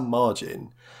some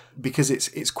margin because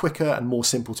it's quicker and more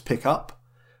simple to pick up.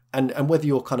 And whether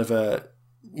you're kind of a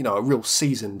real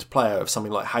seasoned player of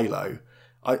something like Halo,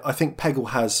 I think Peggle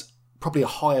has probably a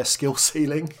higher skill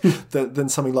ceiling than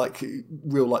something like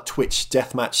real like Twitch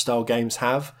deathmatch style games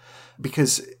have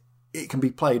because it can be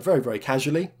played very, very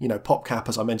casually. PopCap,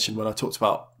 as I mentioned when I talked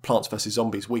about Plants vs.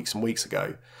 Zombies weeks and weeks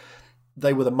ago,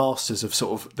 they were the masters of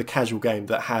sort of the casual game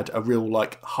that had a real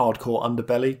like hardcore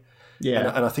underbelly.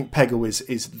 Yeah. And I think Peggle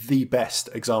is the best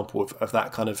example of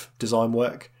that kind of design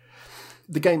work.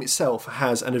 The game itself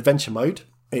has an adventure mode.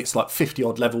 It's like 50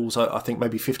 odd levels. I think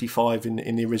maybe 55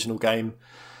 in the original game.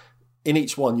 In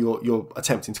each one, you're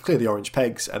attempting to clear the orange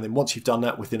pegs. And then once you've done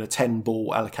that within a 10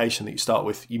 ball allocation that you start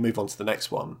with, you move on to the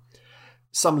next one.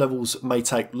 Some levels may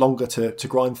take longer to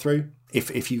grind through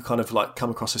if you kind of like come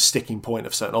across a sticking point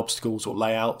of certain obstacles or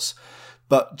layouts.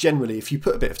 But generally, if you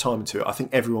put a bit of time into it, I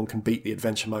think everyone can beat the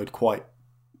adventure mode quite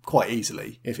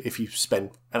easily if you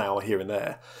spend an hour here and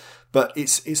there. But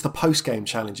it's the post-game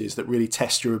challenges that really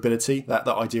test your ability, that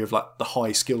idea of like the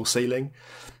high skill ceiling,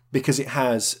 because it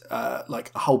has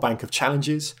like a whole bank of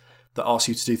challenges that ask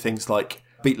you to do things like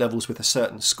beat levels with a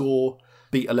certain score,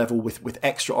 beat a level with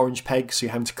extra orange pegs, so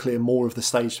you're having to clear more of the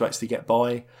stage to actually get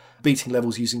by, beating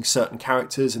levels using certain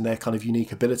characters and their kind of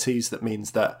unique abilities. That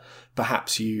means that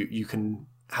perhaps you can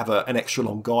have an extra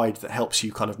long guide that helps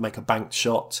you kind of make a banked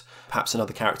shot. Perhaps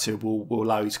another character will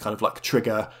allow you to kind of like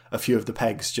trigger a few of the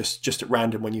pegs just at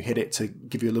random when you hit it to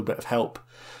give you a little bit of help.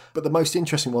 But the most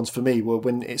interesting ones for me were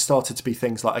when it started to be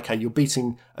things like, okay, you're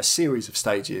beating a series of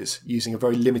stages using a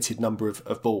very limited number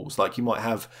of balls. Like you might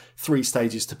have 3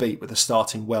 stages to beat with a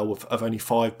starting well of only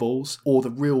 5 balls. Or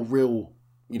the real,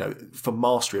 for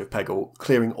mastery of Peggle,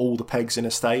 clearing all the pegs in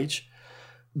a stage.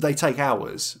 They take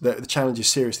hours. The challenges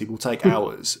seriously will take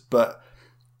hours. But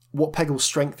what Peggle's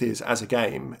strength is as a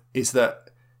game is that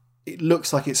it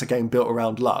looks like it's a game built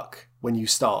around luck when you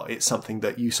start. It's something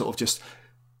that you sort of just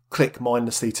click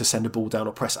mindlessly to send a ball down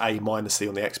or press A mindlessly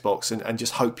on the Xbox and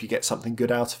just hope you get something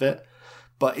good out of it.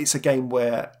 But it's a game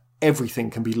where everything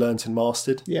can be learnt and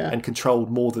mastered and controlled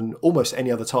more than almost any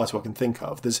other title I can think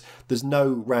of. There's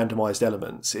no randomised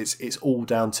elements. It's all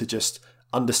down to just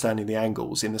understanding the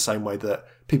angles in the same way that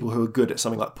people who are good at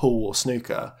something like pool or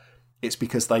snooker, it's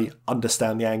because they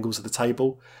understand the angles of the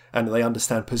table and they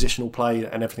understand positional play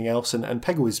and everything else. And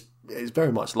Peggle is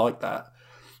very much like that.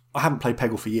 I haven't played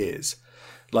Peggle for years.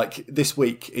 Like this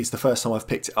week is the first time I've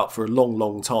picked it up for a long,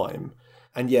 long time.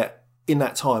 And yet in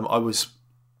that time I was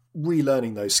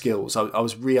relearning those skills. I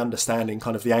was re-understanding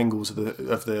kind of the angles of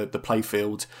the play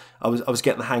field. I was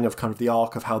getting the hang of kind of the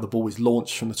arc of how the ball is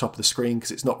launched from the top of the screen,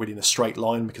 because it's not really in a straight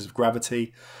line because of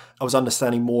gravity. I was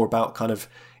understanding more about kind of,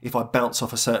 if I bounce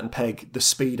off a certain peg, the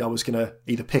speed I was going to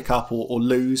either pick up or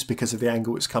lose because of the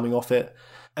angle it's coming off it.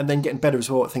 And then getting better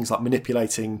as well at things like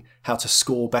manipulating how to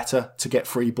score better to get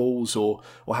free balls, or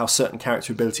how certain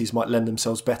character abilities might lend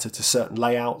themselves better to certain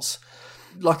layouts.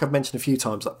 Like I've mentioned a few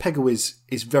times, like Peggle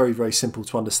is very, very simple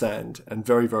to understand and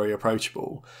very, very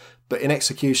approachable. But in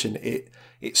execution,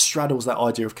 it straddles that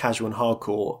idea of casual and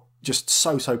hardcore just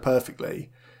so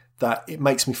perfectly that it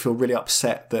makes me feel really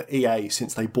upset that EA,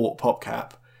 since they bought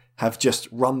PopCap, have just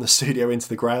run the studio into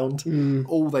the ground.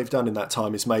 All they've done in that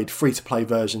time is made free-to-play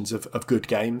versions of good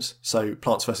games. So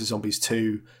Plants vs. Zombies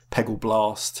 2, Peggle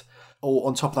Blast, or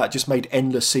on top of that, just made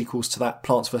endless sequels to that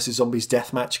Plants vs. Zombies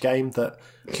deathmatch game that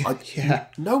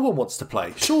no one wants to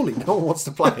play. Surely no one wants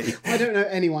to play. I don't know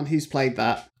anyone who's played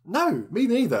that. No, me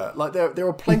neither. Like there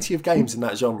are plenty of games in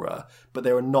that genre, but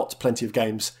there are not plenty of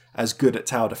games as good at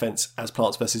tower defense as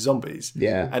Plants vs. Zombies.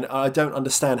 Yeah. And I don't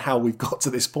understand how we've got to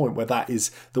this point where that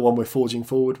is the one we're forging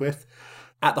forward with.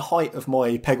 At the height of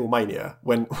my Peggle mania,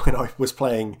 when I was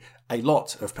playing a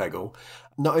lot of Peggle,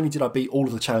 not only did I beat all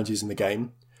of the challenges in the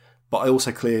game, but I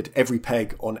also cleared every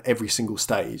peg on every single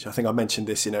stage. I think I mentioned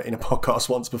this in a podcast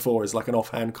once before as like an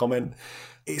offhand comment.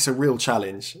 It's a real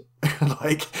challenge.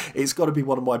 Like, it's got to be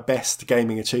one of my best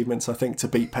gaming achievements, I think, to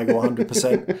beat Peggle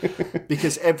 100%.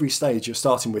 Because every stage you're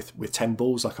starting with 10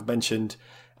 balls, like I've mentioned.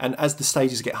 And as the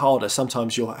stages get harder,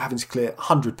 sometimes you're having to clear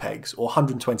 100 pegs or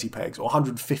 120 pegs or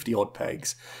 150 odd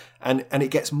pegs. And it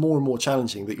gets more and more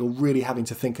challenging that you're really having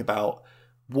to think about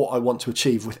what I want to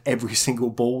achieve with every single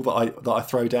ball that I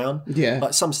throw down. Yeah.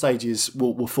 Like some stages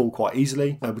will fall quite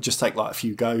easily. It would just take like a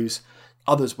few goes.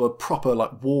 Others were proper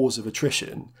like wars of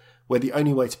attrition, where the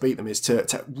only way to beat them is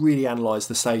to really analyse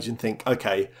the stage and think,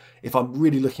 okay, if I'm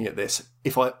really looking at this,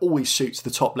 if I always shoot to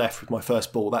the top left with my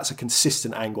first ball, that's a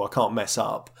consistent angle I can't mess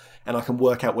up, and I can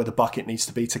work out where the bucket needs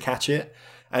to be to catch it.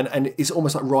 And it's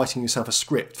almost like writing yourself a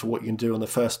script for what you can do on the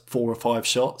first 4 or 5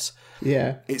 shots.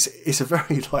 Yeah. It's a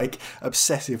very like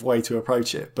obsessive way to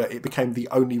approach it, but it became the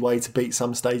only way to beat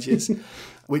some stages,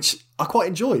 which I quite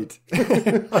enjoyed.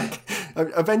 Like,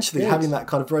 eventually, having that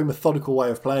kind of very methodical way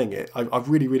of playing it, I've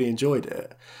really, really enjoyed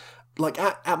it. Like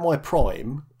at my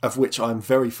prime, of which I'm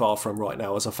very far from right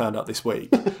now, as I found out this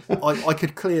week, I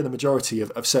could clear the majority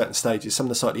of certain stages, some of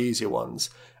the slightly easier ones,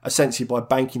 essentially by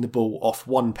banking the ball off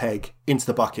one peg into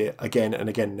the bucket again and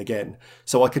again and again.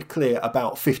 So I could clear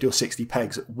about 50 or 60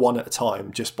 pegs one at a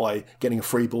time just by getting a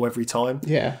free ball every time.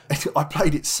 Yeah. I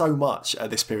played it so much at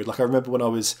this period. Like I remember when it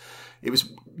was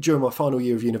during my final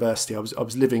year of university, I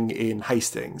was living in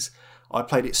Hastings. I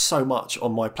played it so much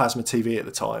on my plasma TV at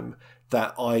the time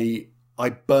that I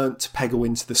burnt Peggle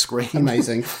into the screen.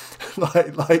 Amazing.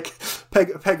 like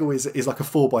Peggle is like a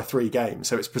 4x3 game,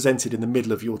 so it's presented in the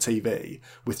middle of your TV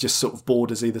with just sort of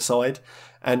borders either side.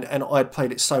 And I'd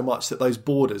played it so much that those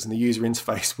borders and the user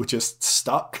interface were just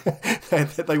stuck.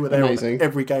 They were there Amazing. on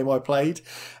every game I played.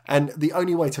 And the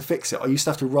only way to fix it, I used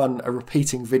to have to run a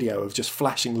repeating video of just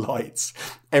flashing lights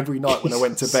every night when I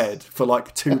went to bed for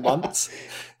like 2 months.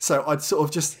 So I'd sort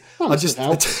of just...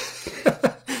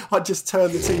 I'd just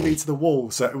turn the TV to the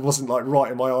wall so it wasn't like right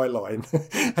in my eye line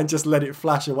and just let it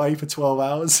flash away for 12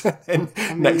 hours. And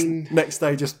next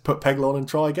day just put Peggle on and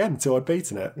try again until I'd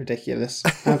beaten it. Ridiculous.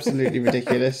 Absolutely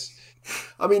ridiculous.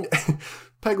 I mean,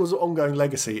 Peggle's ongoing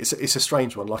legacy, it's a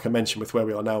strange one, like I mentioned with where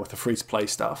we are now with the free-to-play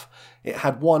stuff. It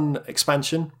had one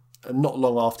expansion, not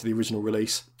long after the original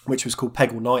release, which was called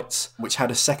Peggle Nights, which had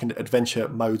a second adventure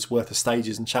mode's worth of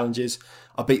stages and challenges.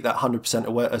 I beat that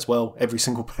 100% as well, every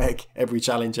single peg, every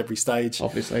challenge, every stage.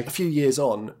 Obviously. A few years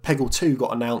on, Peggle 2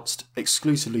 got announced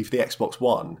exclusively for the Xbox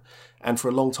One, and for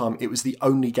a long time it was the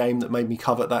only game that made me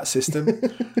covet that system.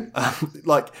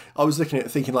 Like, I was looking at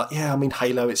it thinking like, yeah, I mean,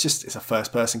 Halo, it's a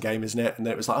first-person game, isn't it? And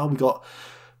then it was like, oh, we got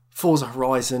Forza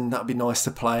Horizon, that'd be nice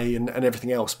to play, and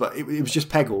everything else. But it was just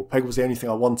Peggle. Peggle was the only thing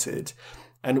I wanted.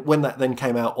 And when that then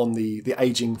came out on the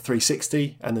aging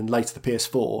 360 and then later the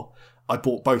PS4, I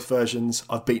bought both versions.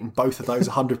 I've beaten both of those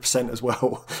 100% as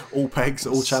well. All pegs,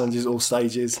 all challenges, all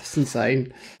stages. That's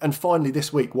insane. And finally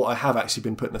this week, what I have actually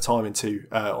been putting the time into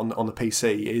on the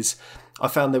PC is I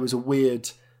found there was a weird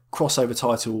crossover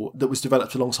title that was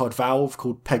developed alongside Valve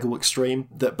called Peggle Extreme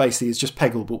that basically is just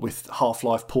Peggle but with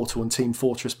Half-Life, Portal and Team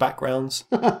Fortress backgrounds.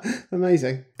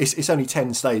 Amazing. It's only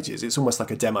 10 stages. It's almost like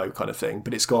a demo kind of thing,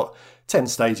 but it's got 10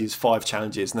 stages, 5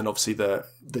 challenges, and then obviously the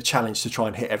challenge to try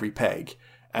and hit every peg.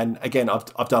 And again,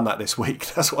 I've done that this week.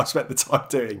 That's what I spent the time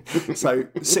doing. So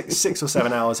 6 or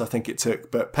 7 hours I think it took,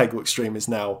 but Peggle Extreme is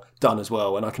now done as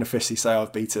well, and I can officially say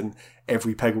I've beaten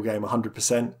every Peggle game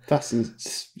 100%.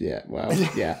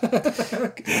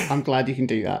 I'm glad you can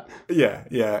do that.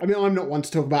 Yeah. I mean, I'm not one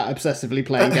to talk about obsessively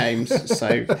playing games,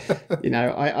 so,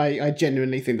 I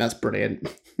genuinely think that's brilliant.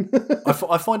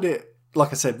 I find it,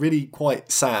 like I said, really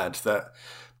quite sad that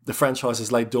the franchise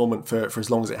has laid dormant for as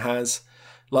long as it has.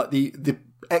 Like the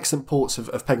excellent ports of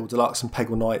Peggle Deluxe and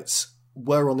Peggle Knights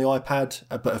were on the iPad,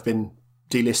 but have been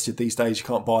delisted these days. You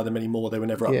can't buy them anymore. They were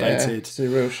never updated. Yeah, it's a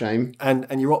real shame.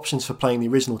 And your options for playing the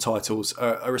original titles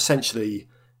are essentially,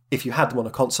 if you had them on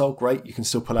a console, great, you can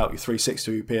still pull out your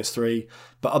 360 or your PS3.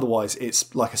 But otherwise,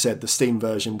 it's, like I said, the Steam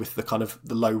version with the kind of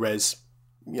the low-res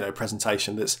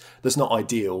presentation that's not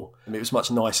ideal. I mean, it was much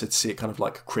nicer to see it kind of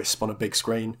like crisp on a big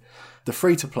screen. The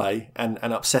free-to-play and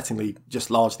upsettingly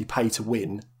just largely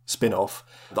pay-to-win spin-off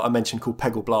that I mentioned called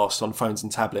Peggle Blast on phones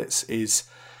and tablets is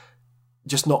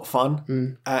just not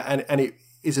fun. And it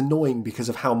is annoying because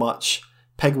of how much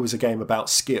Peggle is a game about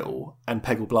skill and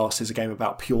Peggle Blast is a game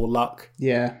about pure luck.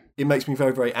 Yeah. It makes me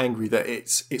very, very angry that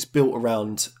it's built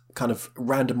around kind of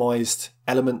randomized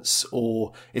elements,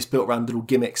 or it's built around little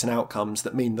gimmicks and outcomes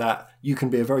that mean that you can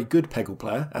be a very good Peggle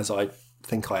player, as I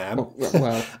think I am,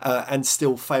 and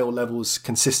still fail levels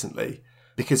consistently.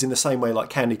 Because in the same way, like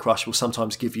Candy Crush will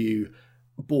sometimes give you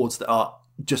boards that are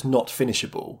just not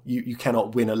finishable. You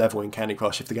cannot win a level in Candy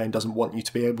Crush if the game doesn't want you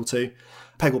to be able to.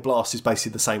 Peggle Blast is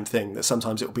basically the same thing, that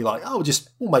sometimes it will be like,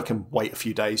 we'll make them wait a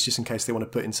few days just in case they want to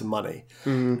put in some money.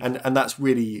 And that's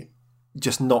really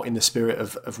just not in the spirit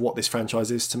of what this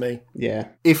franchise is to me. Yeah.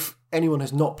 If anyone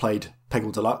has not played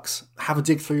Peggle Deluxe, have a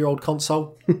dig through your old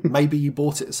console. Maybe you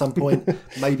bought it at some point.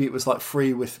 Maybe it was like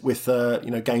free with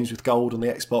games with gold on the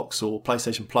Xbox or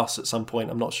PlayStation Plus at some point.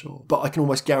 I'm not sure. But I can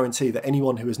almost guarantee that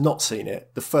anyone who has not seen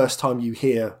it, the first time you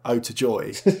hear Ode to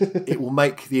Joy, it will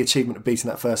make the achievement of beating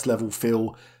that first level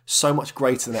feel so much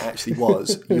greater than it actually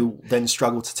was. You'll then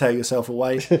struggle to tear yourself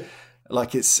away.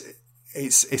 Like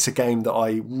it's a game that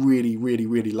I really, really,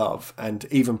 really love. And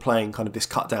even playing kind of this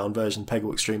cut down version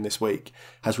Peggle Extreme this week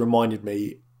has reminded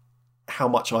me how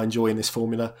much I enjoy in this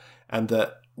formula, and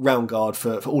that Round Guard,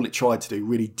 for all it tried to do,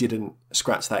 really didn't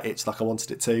scratch that itch like I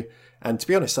wanted it to. And to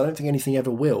be honest, I don't think anything ever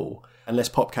will, unless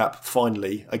PopCap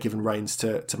finally are given reins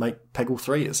to make Peggle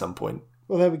 3 at some point.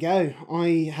 Well, there we go.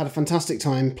 I had a fantastic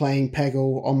time playing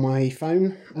Peggle on my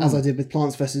phone, as I did with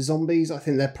Plants vs. Zombies. I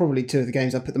think they're probably two of the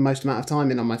games I put the most amount of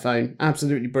time in on my phone.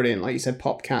 Absolutely brilliant. Like you said,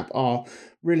 PopCap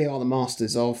really are the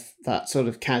masters of that sort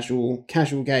of casual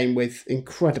game with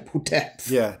incredible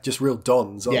depth. Yeah, just real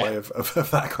dons, aren't they, of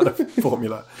that kind of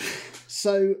formula.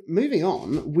 So, moving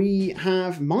on, we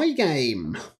have my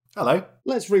game. Hello.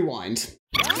 Let's rewind.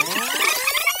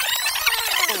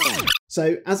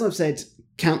 So, as I've said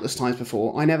countless times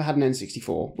before, I never had an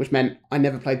N64, which meant I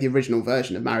never played the original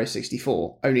version of Mario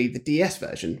 64, only the DS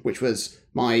version, which was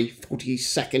my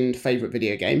 42nd favourite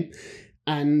video game.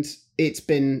 And it's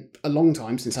been a long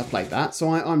time since I've played that, so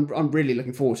I'm really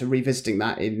looking forward to revisiting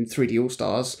that in 3D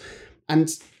All-Stars. And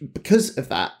because of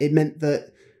that, it meant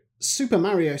that Super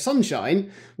Mario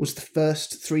Sunshine was the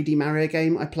first 3D Mario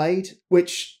game I played,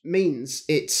 which means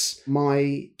it's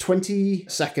my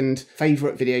 22nd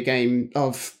favourite video game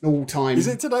of all time. Is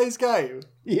it today's game?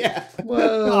 Yeah.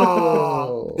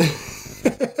 Whoa.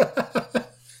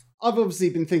 I've obviously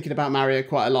been thinking about Mario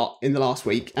quite a lot in the last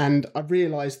week, and I've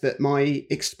realised that my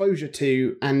exposure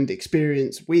to and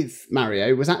experience with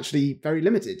Mario was actually very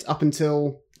limited up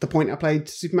until the point I played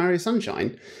Super Mario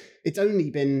Sunshine. It's only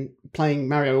been playing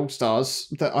Mario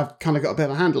All-Stars that I've kind of got a bit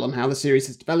of a handle on how the series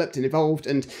has developed and evolved,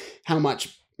 and how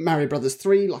much Mario Brothers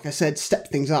 3, like I said, stepped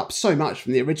things up so much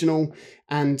from the original,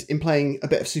 and in playing a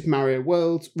bit of Super Mario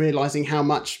World, realising how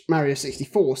much Mario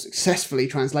 64 successfully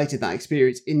translated that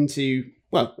experience into,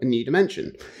 well, a new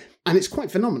dimension. And it's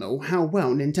quite phenomenal how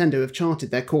well Nintendo have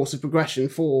charted their course of progression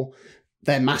for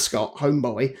their mascot,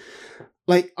 Homeboy.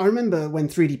 Like, I remember when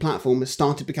 3D platformers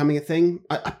started becoming a thing,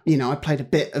 I played a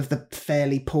bit of the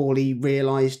fairly poorly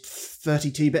realised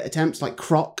 32-bit attempts like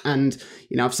Croc, and,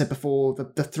 I've said before, the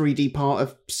 3D part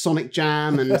of Sonic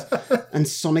Jam and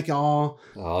Sonic R.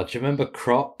 Oh, do you remember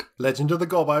Croc? Legend of the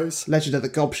Gobbos. Legend of the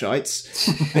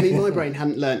Gobshites. I mean, my brain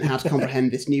hadn't learnt how to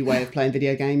comprehend this new way of playing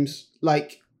video games.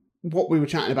 Like, what we were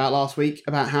chatting about last week,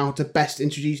 about how to best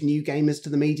introduce new gamers to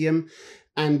the medium.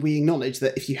 And we acknowledge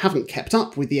that if you haven't kept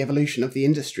up with the evolution of the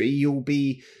industry, you'll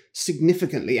be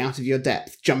significantly out of your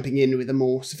depth jumping in with a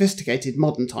more sophisticated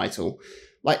modern title.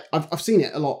 Like, I've seen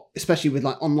it a lot, especially with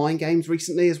like online games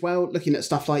recently as well, looking at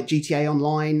stuff like GTA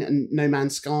Online and No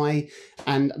Man's Sky,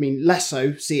 and I mean, less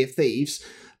so Sea of Thieves.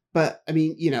 But I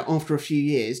mean, after a few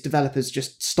years, developers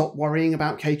just stop worrying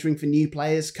about catering for new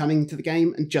players coming to the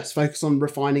game and just focus on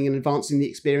refining and advancing the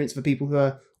experience for people who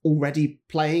are already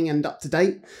playing and up to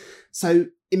date. So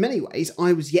in many ways,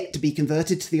 I was yet to be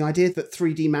converted to the idea that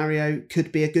 3D Mario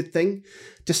could be a good thing,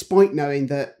 despite knowing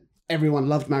that everyone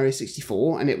loved Mario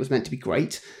 64 and it was meant to be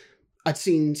great. I'd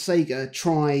seen Sega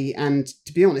try and,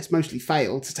 to be honest, mostly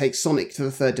fail to take Sonic to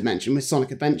the third dimension with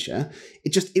Sonic Adventure.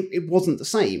 It wasn't the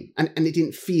same, and it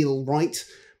didn't feel right.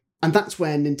 And that's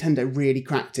where Nintendo really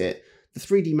cracked it. The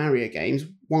 3D Mario games,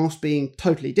 whilst being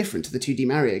totally different to the 2D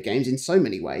Mario games in so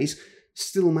many ways,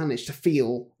 still managed to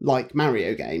feel like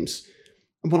Mario games.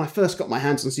 And when I first got my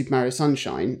hands on Super Mario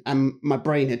Sunshine, and my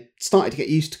brain had started to get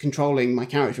used to controlling my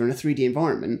character in a 3D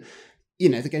environment,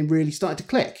 the game really started to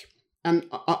click. And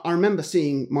I remember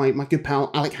seeing my good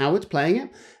pal Alec Howard playing it,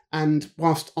 and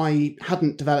whilst I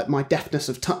hadn't developed my deftness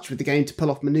of touch with the game to pull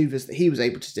off manoeuvres that he was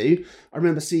able to do, I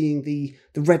remember seeing the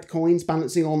red coins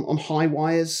balancing on high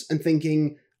wires and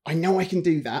thinking, I know I can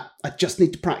do that, I just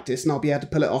need to practice and I'll be able to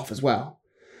pull it off as well.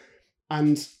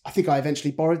 And I think I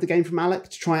eventually borrowed the game from Alec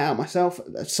to try it out myself.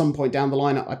 At some point down the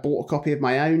line, I bought a copy of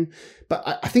my own. But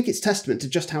I think it's testament to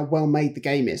just how well made the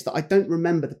game is that I don't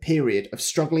remember the period of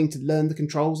struggling to learn the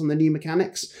controls and the new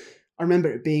mechanics. I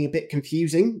remember it being a bit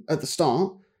confusing at the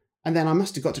start, and then I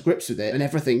must have got to grips with it and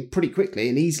everything pretty quickly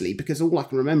and easily, because all I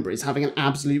can remember is having an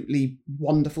absolutely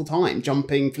wonderful time,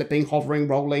 jumping, flipping, hovering,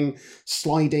 rolling,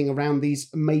 sliding around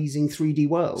these amazing 3D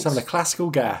worlds. Some of the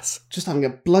classical gas. Just having a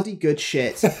bloody good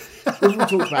shit. We've all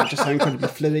talked about just how incredibly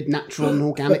fluid, natural and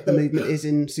organic the movement is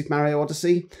in Super Mario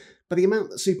Odyssey, but the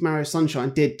amount that Super Mario Sunshine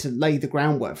did to lay the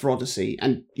groundwork for Odyssey,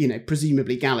 and,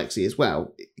 presumably Galaxy as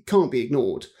well, it can't be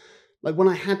ignored. Like, when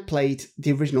I had played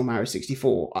the original Mario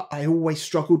 64, I always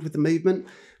struggled with the movement,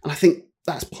 and I think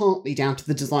that's partly down to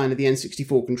the design of the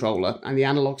N64 controller and the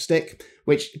analog stick,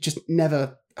 which just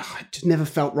never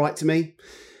felt right to me.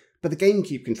 But the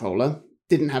GameCube controller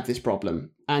didn't have this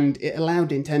problem, and it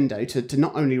allowed Nintendo to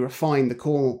not only refine the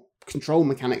core control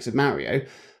mechanics of Mario,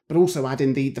 but also add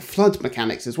in the FLUDD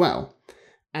mechanics as well.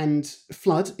 And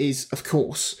FLUDD is, of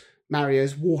course,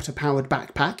 Mario's water-powered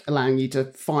backpack, allowing you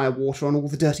to fire water on all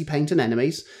the dirty paint and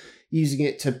enemies, using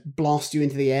it to blast you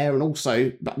into the air, and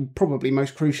also, probably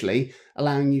most crucially,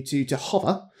 allowing you to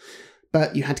hover.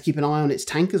 But you had to keep an eye on its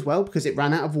tank as well, because it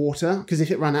ran out of water, because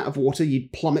if it ran out of water,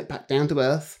 you'd plummet back down to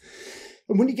Earth.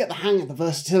 And when you get the hang of the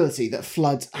versatility that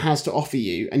FLUDD has to offer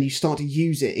you, and you start to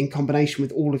use it in combination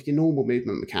with all of your normal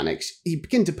movement mechanics, you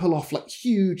begin to pull off like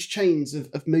huge chains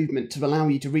of movement to allow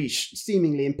you to reach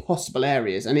seemingly impossible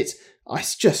areas, and it's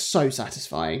just so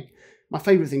satisfying. My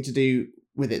favourite thing to do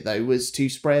with it, though, was to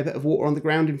spray a bit of water on the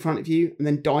ground in front of you and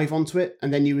then dive onto it,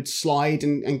 and then you would slide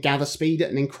and gather speed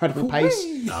at an incredible pace.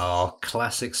 Oh,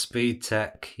 classic speed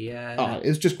tech, yeah. Oh, it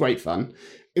was just great fun.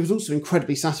 It was also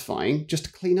incredibly satisfying just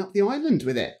to clean up the island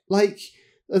with it. Like,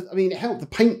 I mean, it helped the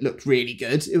paint looked really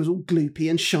good. It was all gloopy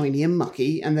and shiny and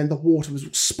mucky, and then the water was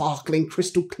sparkling,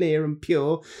 crystal clear and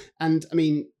pure. And, I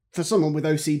mean, for someone with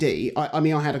OCD,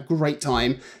 I had a great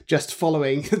time just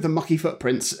following the mucky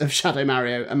footprints of Shadow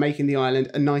Mario and making the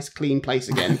island a nice, clean place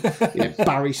again.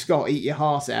 Barry Scott, eat your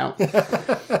heart out.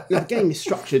 The game is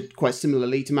structured quite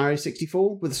similarly to Mario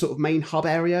 64, with a sort of main hub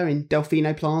area in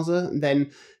Delfino Plaza, and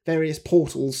then various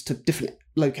portals to different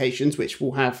locations which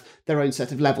will have their own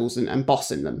set of levels and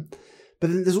boss in them. But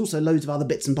then there's also loads of other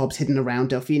bits and bobs hidden around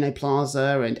Delfino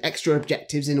Plaza, and extra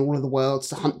objectives in all of the worlds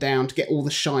to hunt down to get all the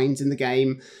shines in the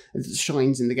game.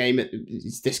 Shines in the game,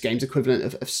 this game's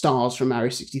equivalent of stars from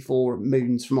Mario 64,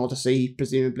 moons from Odyssey,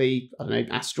 presumably, I don't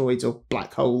know, asteroids or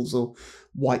black holes or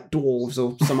white dwarves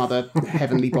or some other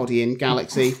heavenly body in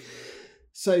Galaxy.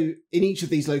 So in each of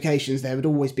these locations, there would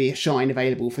always be a shine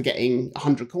available for getting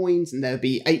 100 coins, and there would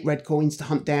be 8 red coins to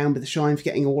hunt down with a shine for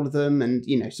getting all of them, and,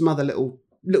 some other little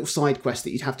side quests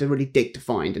that you'd have to really dig to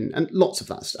find, and lots of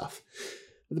that stuff.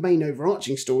 The main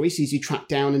overarching story sees you track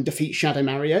down and defeat Shadow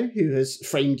Mario, who has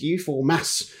framed you for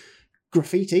mass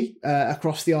graffiti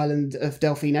across the island of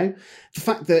Delfino. The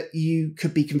fact that you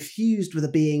could be confused with a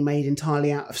being made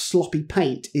entirely out of sloppy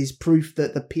paint is proof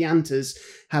that the Piantas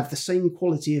have the same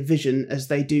quality of vision as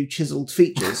they do chiselled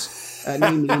features,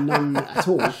 namely none at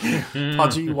all.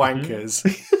 Pudgy wankers.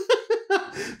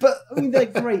 But, I mean, they're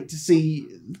great to see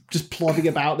just plodding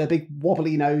about, their big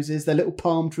wobbly noses, their little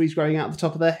palm trees growing out the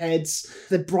top of their heads,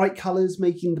 their bright colours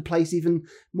making the place even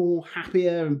more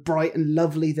happier and bright and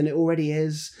lovely than it already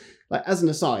is. Like, as an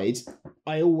aside,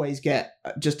 I always get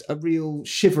just a real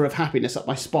shiver of happiness up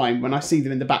my spine when I see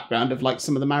them in the background of like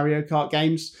some of the Mario Kart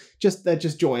games. They're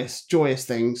just joyous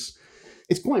things.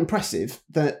 It's quite impressive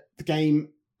that the game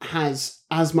has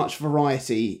as much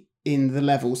variety in the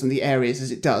levels and the areas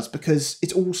as it does, because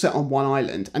it's all set on one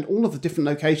island and all of the different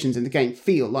locations in the game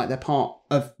feel like they're part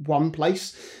of one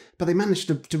place, but they managed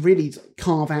to really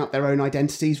carve out their own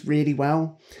identities really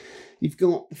well. You've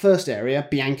got the first area,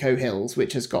 Bianco Hills,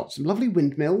 which has got some lovely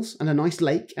windmills and a nice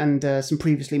lake and some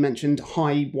previously mentioned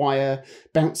high wire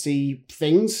bouncy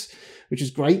things, which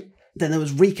is great. Then there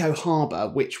was Rico Harbour,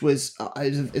 which was a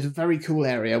very cool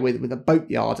area with a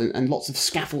boatyard and lots of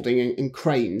scaffolding and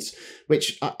cranes,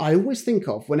 which I always think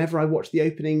of whenever I watch the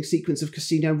opening sequence of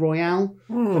Casino Royale,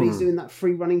 when he's doing that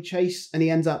free running chase and he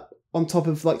ends up on top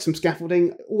of like some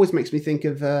scaffolding. It always makes me think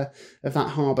of that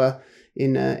harbour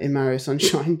in Mario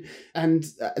Sunshine. And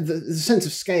the sense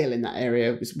of scale in that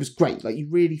area was great. Like, you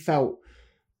really felt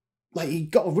like you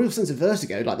got a real sense of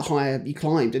vertigo, like the higher you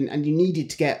climbed, and you needed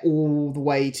to get all the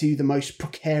way to the most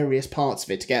precarious parts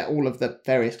of it to get all of the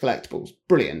various collectibles.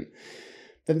 Brilliant.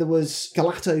 Then there was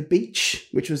Galato Beach,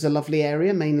 which was a lovely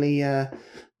area, mainly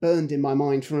burned in my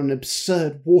mind from an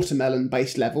absurd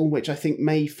watermelon-based level, which I think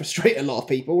may frustrate a lot of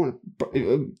people, and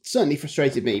it certainly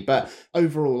frustrated me, but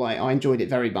overall I enjoyed it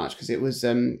very much because it was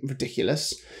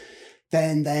ridiculous.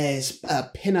 Then there's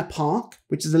Pinner Park,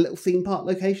 which is a little theme park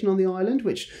location on the island,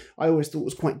 which I always thought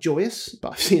was quite joyous,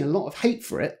 but I've seen a lot of hate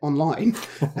for it online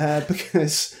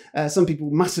because some people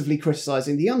massively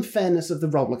criticising the unfairness of the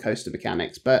roller coaster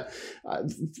mechanics. But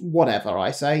whatever,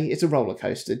 I say, it's a roller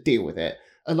coaster, deal with it.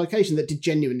 A location that did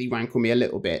genuinely rankle me a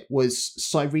little bit was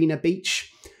Sirena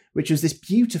Beach, which was this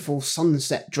beautiful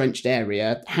sunset-drenched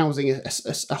area housing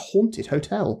a haunted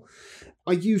hotel.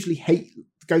 I usually hate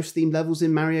ghost-themed levels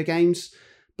in Mario games,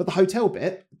 but the hotel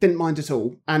bit, didn't mind at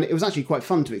all, and it was actually quite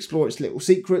fun to explore its little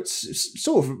secrets. It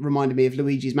sort of reminded me of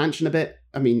Luigi's Mansion a bit.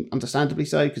 I mean, understandably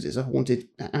so, because it's a haunted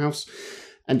house,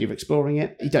 and you're exploring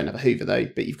it. You don't have a Hoover, though,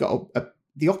 but you've got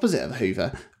the opposite of a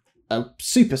Hoover, a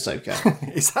Super Soaker.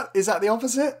 Is that the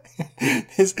opposite?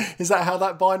 Is that how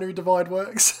that binary divide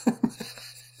works?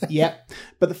 Yep,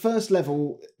 but the first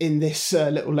level in this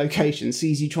little location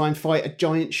sees you try and fight a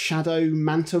giant shadow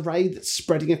manta ray that's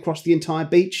spreading across the entire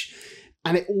beach,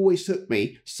 and it always took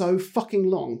me so fucking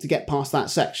long to get past that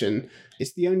section.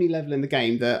 It's the only level in the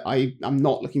game that I'm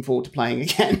not looking forward to playing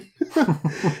again.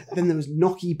 Then there was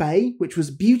Noki Bay, which was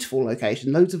a beautiful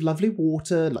location, loads of lovely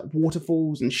water, like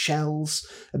waterfalls and shells,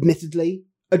 admittedly.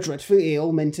 A dreadful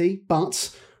eel, Minty,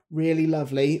 but really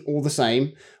lovely all the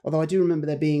same. Although I do remember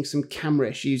there being some camera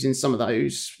issues in some of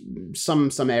those,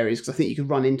 some areas, because I think you could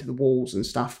run into the walls and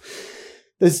stuff.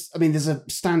 There's a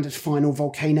standard final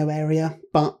volcano area,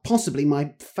 but possibly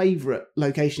my favourite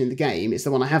location in the game is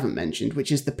the one I haven't mentioned,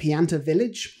 which is the Pianta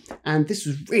Village. And this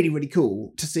was really, really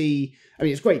cool to see. I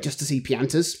mean, it's great just to see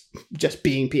Piantas, just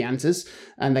being Piantas.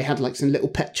 And they had like some little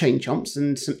pet chain chomps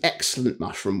and some excellent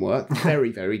mushroom work.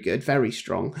 Very, very good, very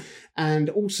strong.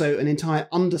 And also an entire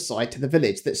underside to the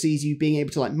village that sees you being able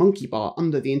to like monkey bar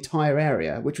under the entire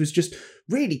area, which was just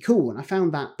really cool. And I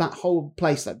found that whole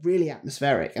place like really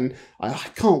atmospheric, and I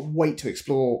can't wait to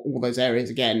explore all those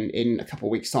areas again in a couple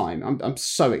of weeks' time. I'm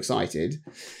so excited.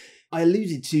 I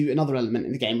alluded to another element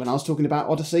in the game when I was talking about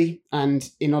Odyssey, and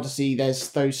in Odyssey there's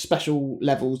those special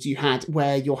levels you had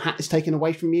where your hat is taken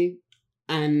away from you.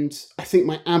 And I think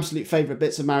my absolute favourite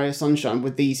bits of Mario Sunshine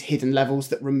were these hidden levels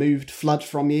that removed FLUDD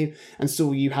from you and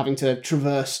saw you having to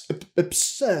traverse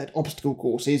absurd obstacle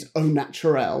courses au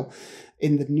naturel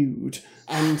in the nude,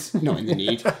 and not in the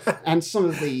nude. And some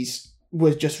of these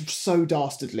were just so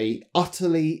dastardly,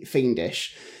 utterly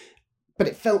fiendish. But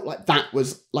it felt like that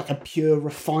was like a pure,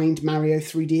 refined Mario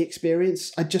 3D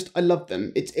experience. I loved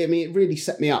them. It really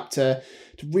set me up to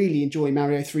really enjoy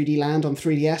Mario 3D Land on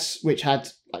 3DS, which had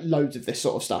like loads of this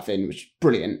sort of stuff in, which is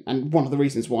brilliant. And one of the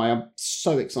reasons why I'm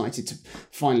so excited to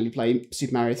finally play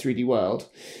Super Mario 3D World.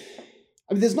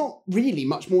 I mean, there's not really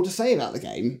much more to say about the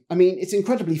game. I mean, it's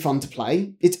incredibly fun to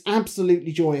play. It's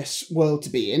absolutely joyous world to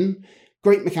be in.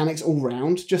 Great mechanics all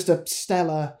round. Just a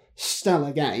stellar,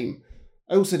 stellar game.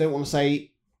 I also don't want to say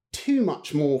too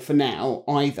much more for now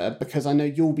either, because I know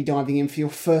you'll be diving in for your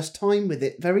first time with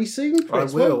it very soon,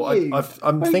 Chris. I will.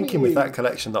 I'm thinking with that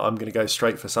collection that I'm going to go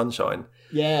straight for Sunshine.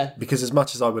 Yeah. Because as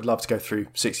much as I would love to go through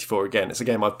 64 again, it's a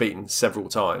game I've beaten several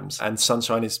times, and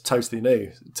Sunshine is totally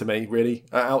new to me, really.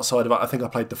 Outside of it, I think I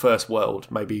played the first world,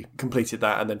 maybe completed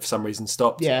that, and then for some reason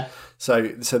stopped. Yeah. So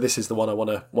this is the one I want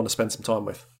to spend some time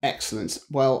with. Excellent.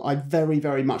 Well, I very,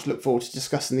 very much look forward to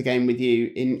discussing the game with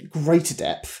you in greater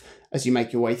depth as you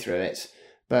make your way through it.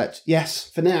 But yes,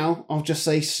 for now, I'll just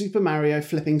say Super Mario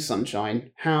Flipping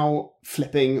Sunshine. How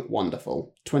flipping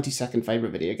wonderful. 22nd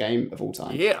favourite video game of all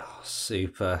time. Yeah.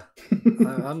 Super.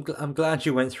 I'm glad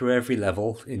you went through every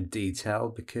level in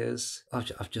detail, because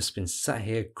I've just been sat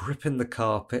here gripping the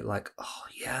carpet like, oh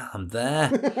yeah, I'm there,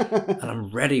 and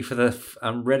I'm ready for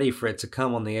it to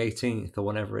come on the 18th or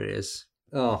whenever it is.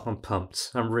 Oh, I'm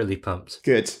pumped. I'm really pumped.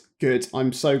 Good.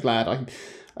 I'm so glad. I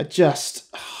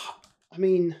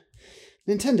mean,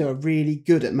 Nintendo are really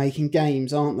good at making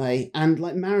games, aren't they? And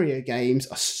like Mario games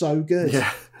are so good.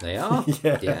 Yeah. They are.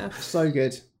 Yeah. So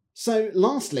good. So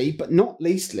lastly, but not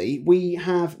leastly, we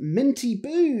have Minty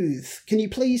Booth. Can you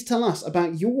please tell us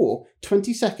about your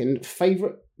 22nd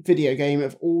favourite video game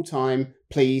of all time,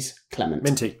 please, Clement?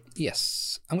 Minty.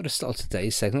 Yes. I'm going to start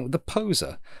today's segment with The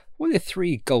Poser. What are your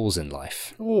 3 goals in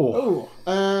life?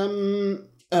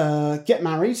 Get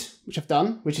married, which I've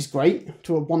done, which is great,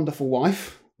 to a wonderful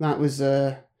wife. That was,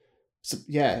 there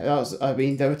were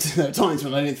times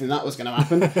when I didn't think that was going to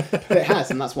happen, but it has,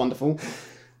 and that's wonderful.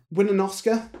 Win an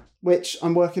Oscar, which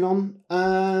I'm working on.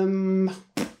 Don't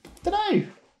know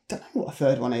what a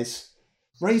third one is.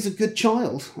 Raise a good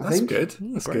child, I think. That's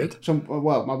good. That's good. So,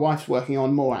 well, my wife's working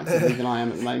on more actively than I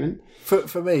am at the moment.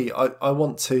 For me, I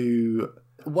want to...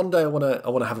 One day I want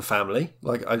to have a family.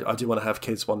 Like, I do want to have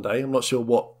kids one day. I'm not sure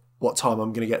what time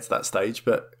I'm going to get to that stage,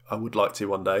 but I would like to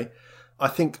one day. I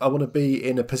think I want to be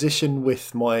in a position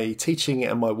with my teaching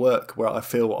and my work where I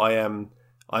feel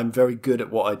I'm very good at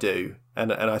what I do,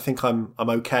 and I think I'm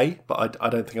okay, but I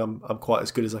don't think I'm quite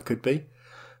as good as I could be.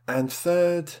 And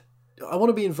third, I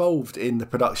want to be involved in the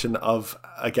production of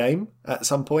a game at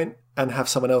some point and have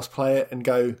someone else play it and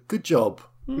go, good job.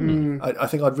 I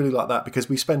think I'd really like that, because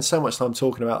we spend so much time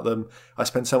talking about them. I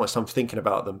spend so much time thinking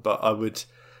about them, but I would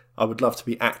love to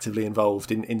be actively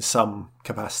involved in some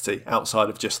capacity outside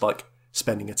of just like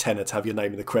spending a tenner to have your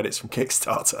name in the credits from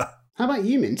Kickstarter. How about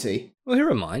you, Minty? Well, here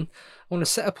are mine. I want to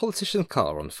set a politician's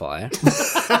car on fire.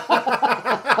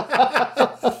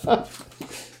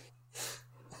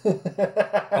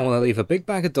 I want to leave a big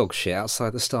bag of dog shit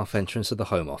outside the staff entrance of the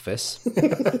Home Office.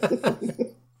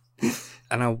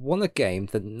 And I want a game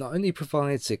that not only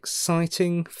provides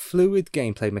exciting, fluid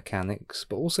gameplay mechanics,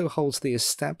 but also holds the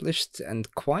established and,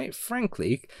 quite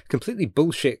frankly, completely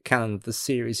bullshit canon of the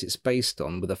series it's based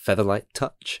on with a featherlight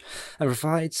touch, and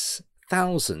provides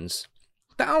thousands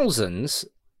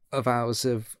of hours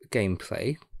of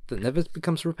gameplay that never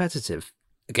becomes repetitive.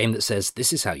 A game that says,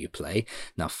 this is how you play,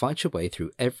 now fight your way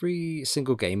through every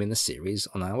single game in the series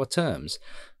on our terms.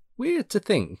 Weird to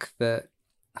think that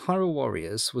Hyrule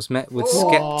Warriors was met with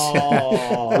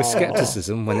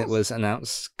skepticism when it was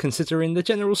announced, considering the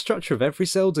general structure of every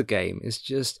Zelda game is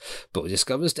just, boy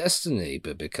discovers destiny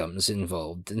but becomes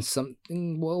involved in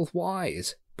something worldwide.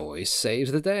 Boy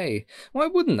saves the day. Why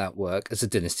wouldn't that work as a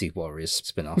Dynasty Warriors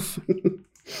spin-off?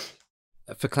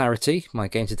 For clarity, my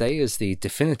game today is the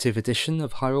definitive edition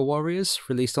of Hyrule Warriors,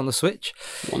 released on the Switch.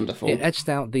 Wonderful. It edged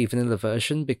out the vanilla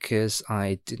version because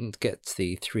I didn't get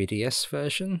the 3DS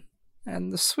version.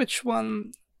 And the Switch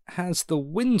one has the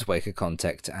Wind Waker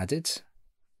content added.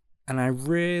 And I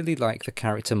really like the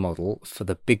character model for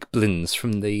the big blins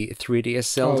from the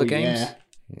 3DS Zelda games.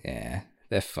 Yeah,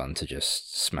 they're fun to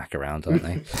just smack around, aren't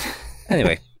they?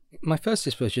 Anyway, my first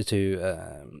exposure to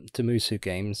Musou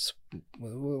games,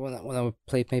 when I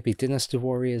played maybe Dynasty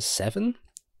Warriors 7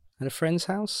 at a friend's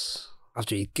house.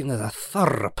 After he'd given it a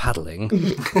thorough paddling,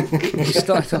 we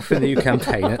started off a new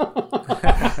campaign.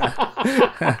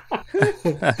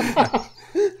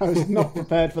 I was not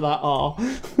prepared for that R.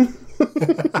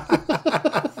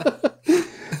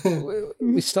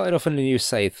 We started off on a new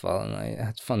save file, and I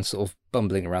had fun sort of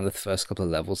bumbling around the first couple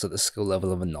of levels at the skill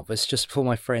level of a novice, just before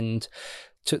my friend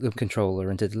took the controller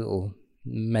and did a little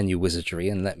menu wizardry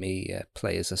and let me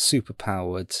play as a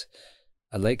super-powered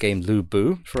a late-game Lu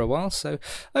Bu for a while, so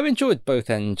I've enjoyed both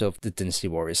ends of the Dynasty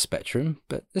Warriors spectrum,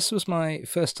 but this was my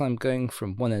first time going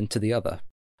from one end to the other.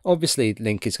 Obviously,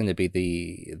 Link is going to be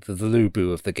the Lu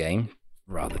Bu of the game,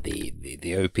 rather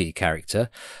the OP character,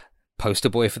 poster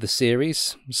boy for the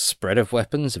series, spread of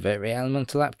weapons, very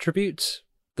elemental attribute,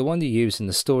 the one you use in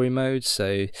the story mode,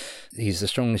 so he's the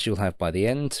strongest you'll have by the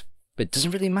end, but it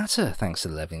doesn't really matter thanks to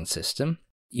the leveling system.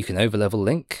 You can overlevel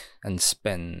Link and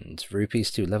spend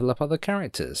rupees to level up other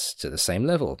characters to the same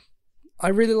level. I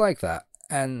really like that,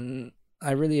 and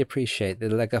I really appreciate the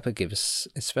leg up it gives,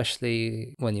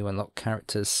 especially when you unlock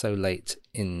characters so late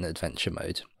in adventure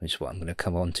mode, which is what I'm going to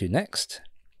come on to next.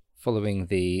 Following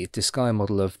the Disgaea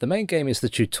model of the main game is the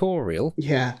tutorial.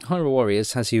 Yeah. Hyrule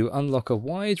Warriors has you unlock a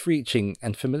wide-reaching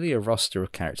and familiar roster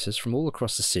of characters from all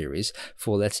across the series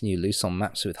before letting you loose on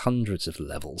maps with hundreds of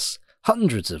levels.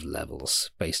 hundreds of levels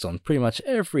based on pretty much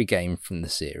every game from the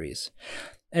series.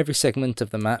 Every segment of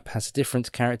the map has a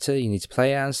different character you need to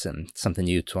play as and something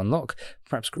new to unlock.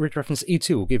 Perhaps Grid Reference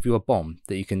E2 will give you a bomb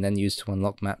that you can then use to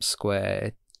unlock map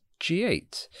square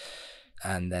G8.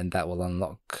 And then that will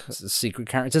unlock the secret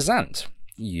character Zant.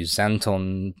 Use Zant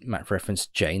on map reference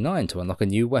J9 to unlock a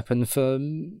new weapon for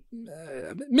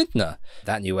Midna.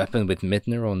 That new weapon with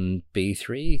Midna on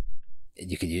B3,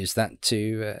 you can use that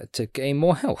to gain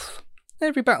more health.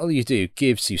 Every battle you do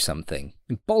gives you something.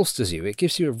 It bolsters you. It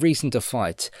gives you a reason to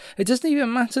fight. It doesn't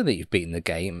even matter that you've beaten the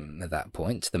game at that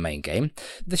point, the main game.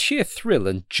 The sheer thrill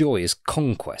and joy is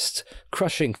conquest.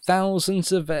 Crushing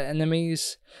thousands of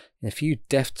enemies in a few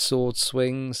deft sword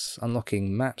swings,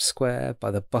 unlocking map square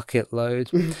by the bucket load.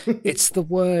 It's the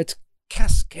word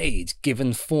cascade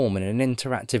given form in an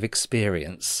interactive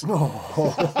experience.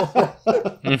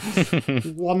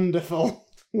 Wonderful.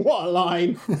 What a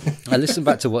line. I listened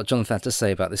back to what Jonathan had to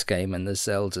say about this game and the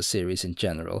Zelda series in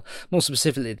general, more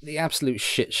specifically the absolute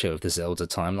shit show of the Zelda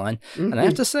timeline, and I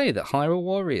have to say that Hyrule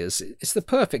Warriors is the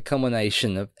perfect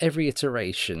culmination of every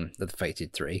iteration of the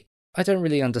Fated 3. I don't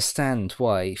really understand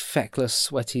why feckless,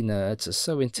 sweaty nerds are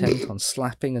so intent on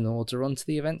slapping an order onto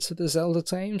the events of the Zelda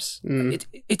games.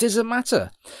 It doesn't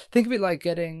matter. Think of it like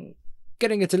getting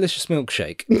a delicious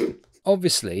milkshake.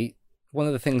 Obviously, one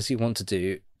of the things you want to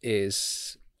do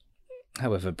is,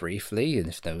 however briefly, and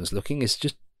if no one's looking, is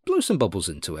just blow some bubbles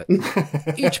into it.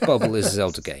 Each bubble is a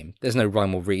Zelda game. There's no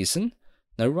rhyme or reason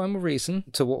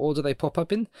to what order they pop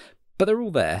up in, but they're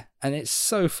all there, and it's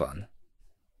so fun.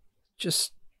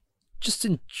 Just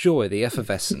enjoy the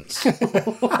effervescence.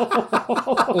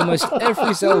 Almost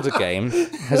every Zelda game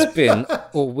has been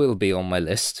or will be on my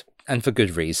list, and for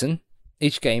good reason.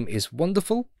 Each game is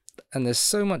wonderful, and there's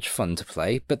so much fun to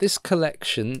play, but this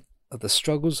collection of the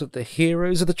struggles of the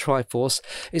heroes of the Triforce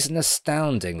is an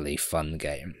astoundingly fun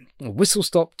game. A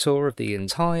whistle-stop tour of the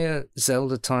entire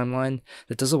Zelda timeline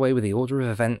that does away with the order of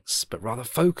events, but rather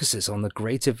focuses on the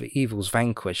greater evils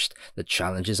vanquished, the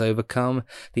challenges overcome,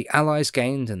 the allies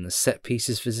gained, and the set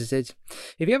pieces visited.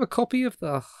 If you have a copy of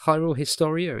the Hyrule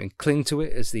Historia and cling to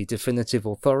it as the definitive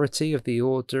authority of the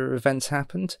order events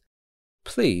happened,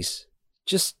 please,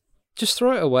 just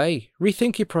throw it away,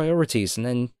 rethink your priorities, and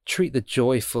then treat the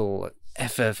joyful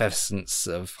effervescence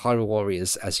of Hyrule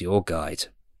Warriors as your guide.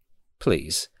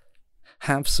 Please,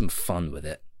 have some fun with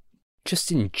it.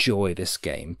 Just enjoy this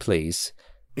game, please.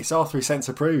 It's R3 Cents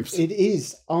approved. It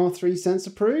is R3 Cents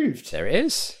approved. There it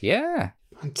is, yeah.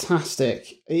 Fantastic.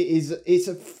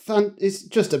 It's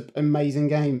just an amazing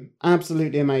game.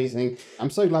 Absolutely amazing.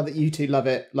 I'm so glad that you two love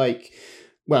it.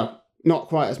 Not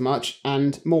quite as much,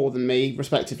 and more than me,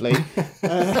 respectively.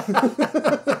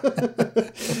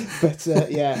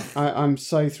 I'm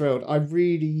so thrilled. I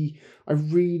really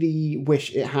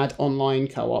wish it had online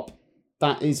co-op.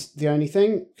 That is the only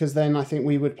thing, because then I think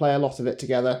we would play a lot of it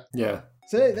together. Yeah.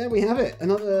 So there we have it.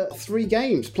 Another 3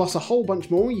 games, plus a whole bunch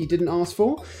more you didn't ask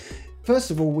for. First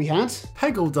of all, we had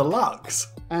Peggle Deluxe.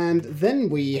 And then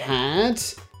we had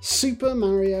Super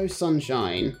Mario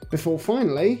Sunshine, before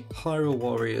finally Hyrule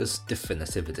Warriors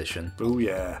Definitive Edition. Oh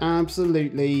yeah.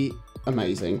 Absolutely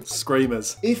amazing.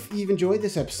 Screamers. If you've enjoyed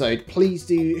this episode, please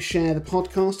do share the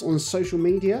podcast on social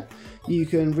media. You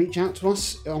can reach out to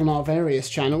us on our various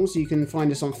channels. You can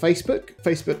find us on Facebook,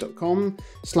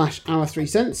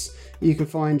 facebook.com/our3cents. You can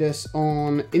find us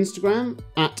on Instagram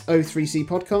 @O3C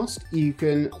Podcast. You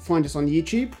can find us on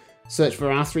YouTube. Search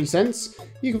for Our 3 Cents.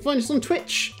 You can find us on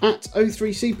Twitch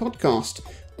 @O3C Podcast,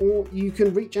 or you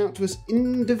can reach out to us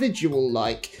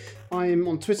individual-like. I'm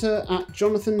on Twitter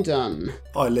 @Jonathan Dunn.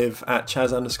 I live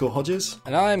 @Chaz_Hodges.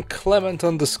 And I'm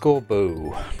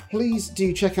Clement_Boo. Please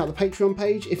do check out the Patreon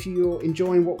page if you're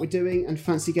enjoying what we're doing and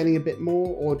fancy getting a bit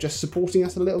more, or just supporting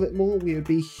us a little bit more. We would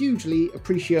be hugely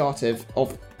appreciative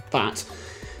of that.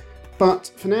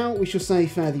 But for now, we shall say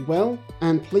fare thee well,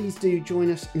 and please do join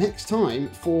us next time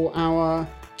for our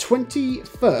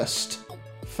 21st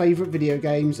favourite video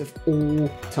games of all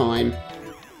time.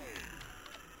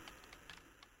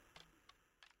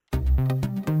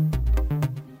 And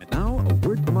now, a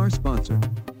word from our sponsor.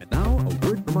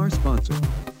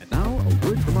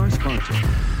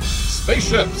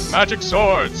 Spaceships, magic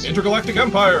swords, intergalactic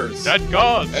empires, dead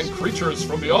gods, and creatures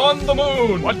from beyond the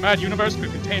moon. What mad universe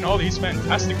could contain all these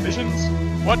fantastic visions?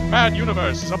 What Mad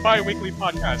Universe is a bi-weekly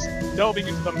podcast delving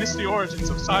into the misty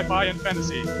origins of sci-fi and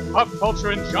fantasy, pop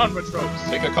culture and genre tropes.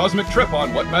 Take a cosmic trip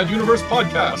on What Mad Universe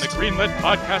podcast on the Greenlit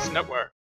Podcast Network.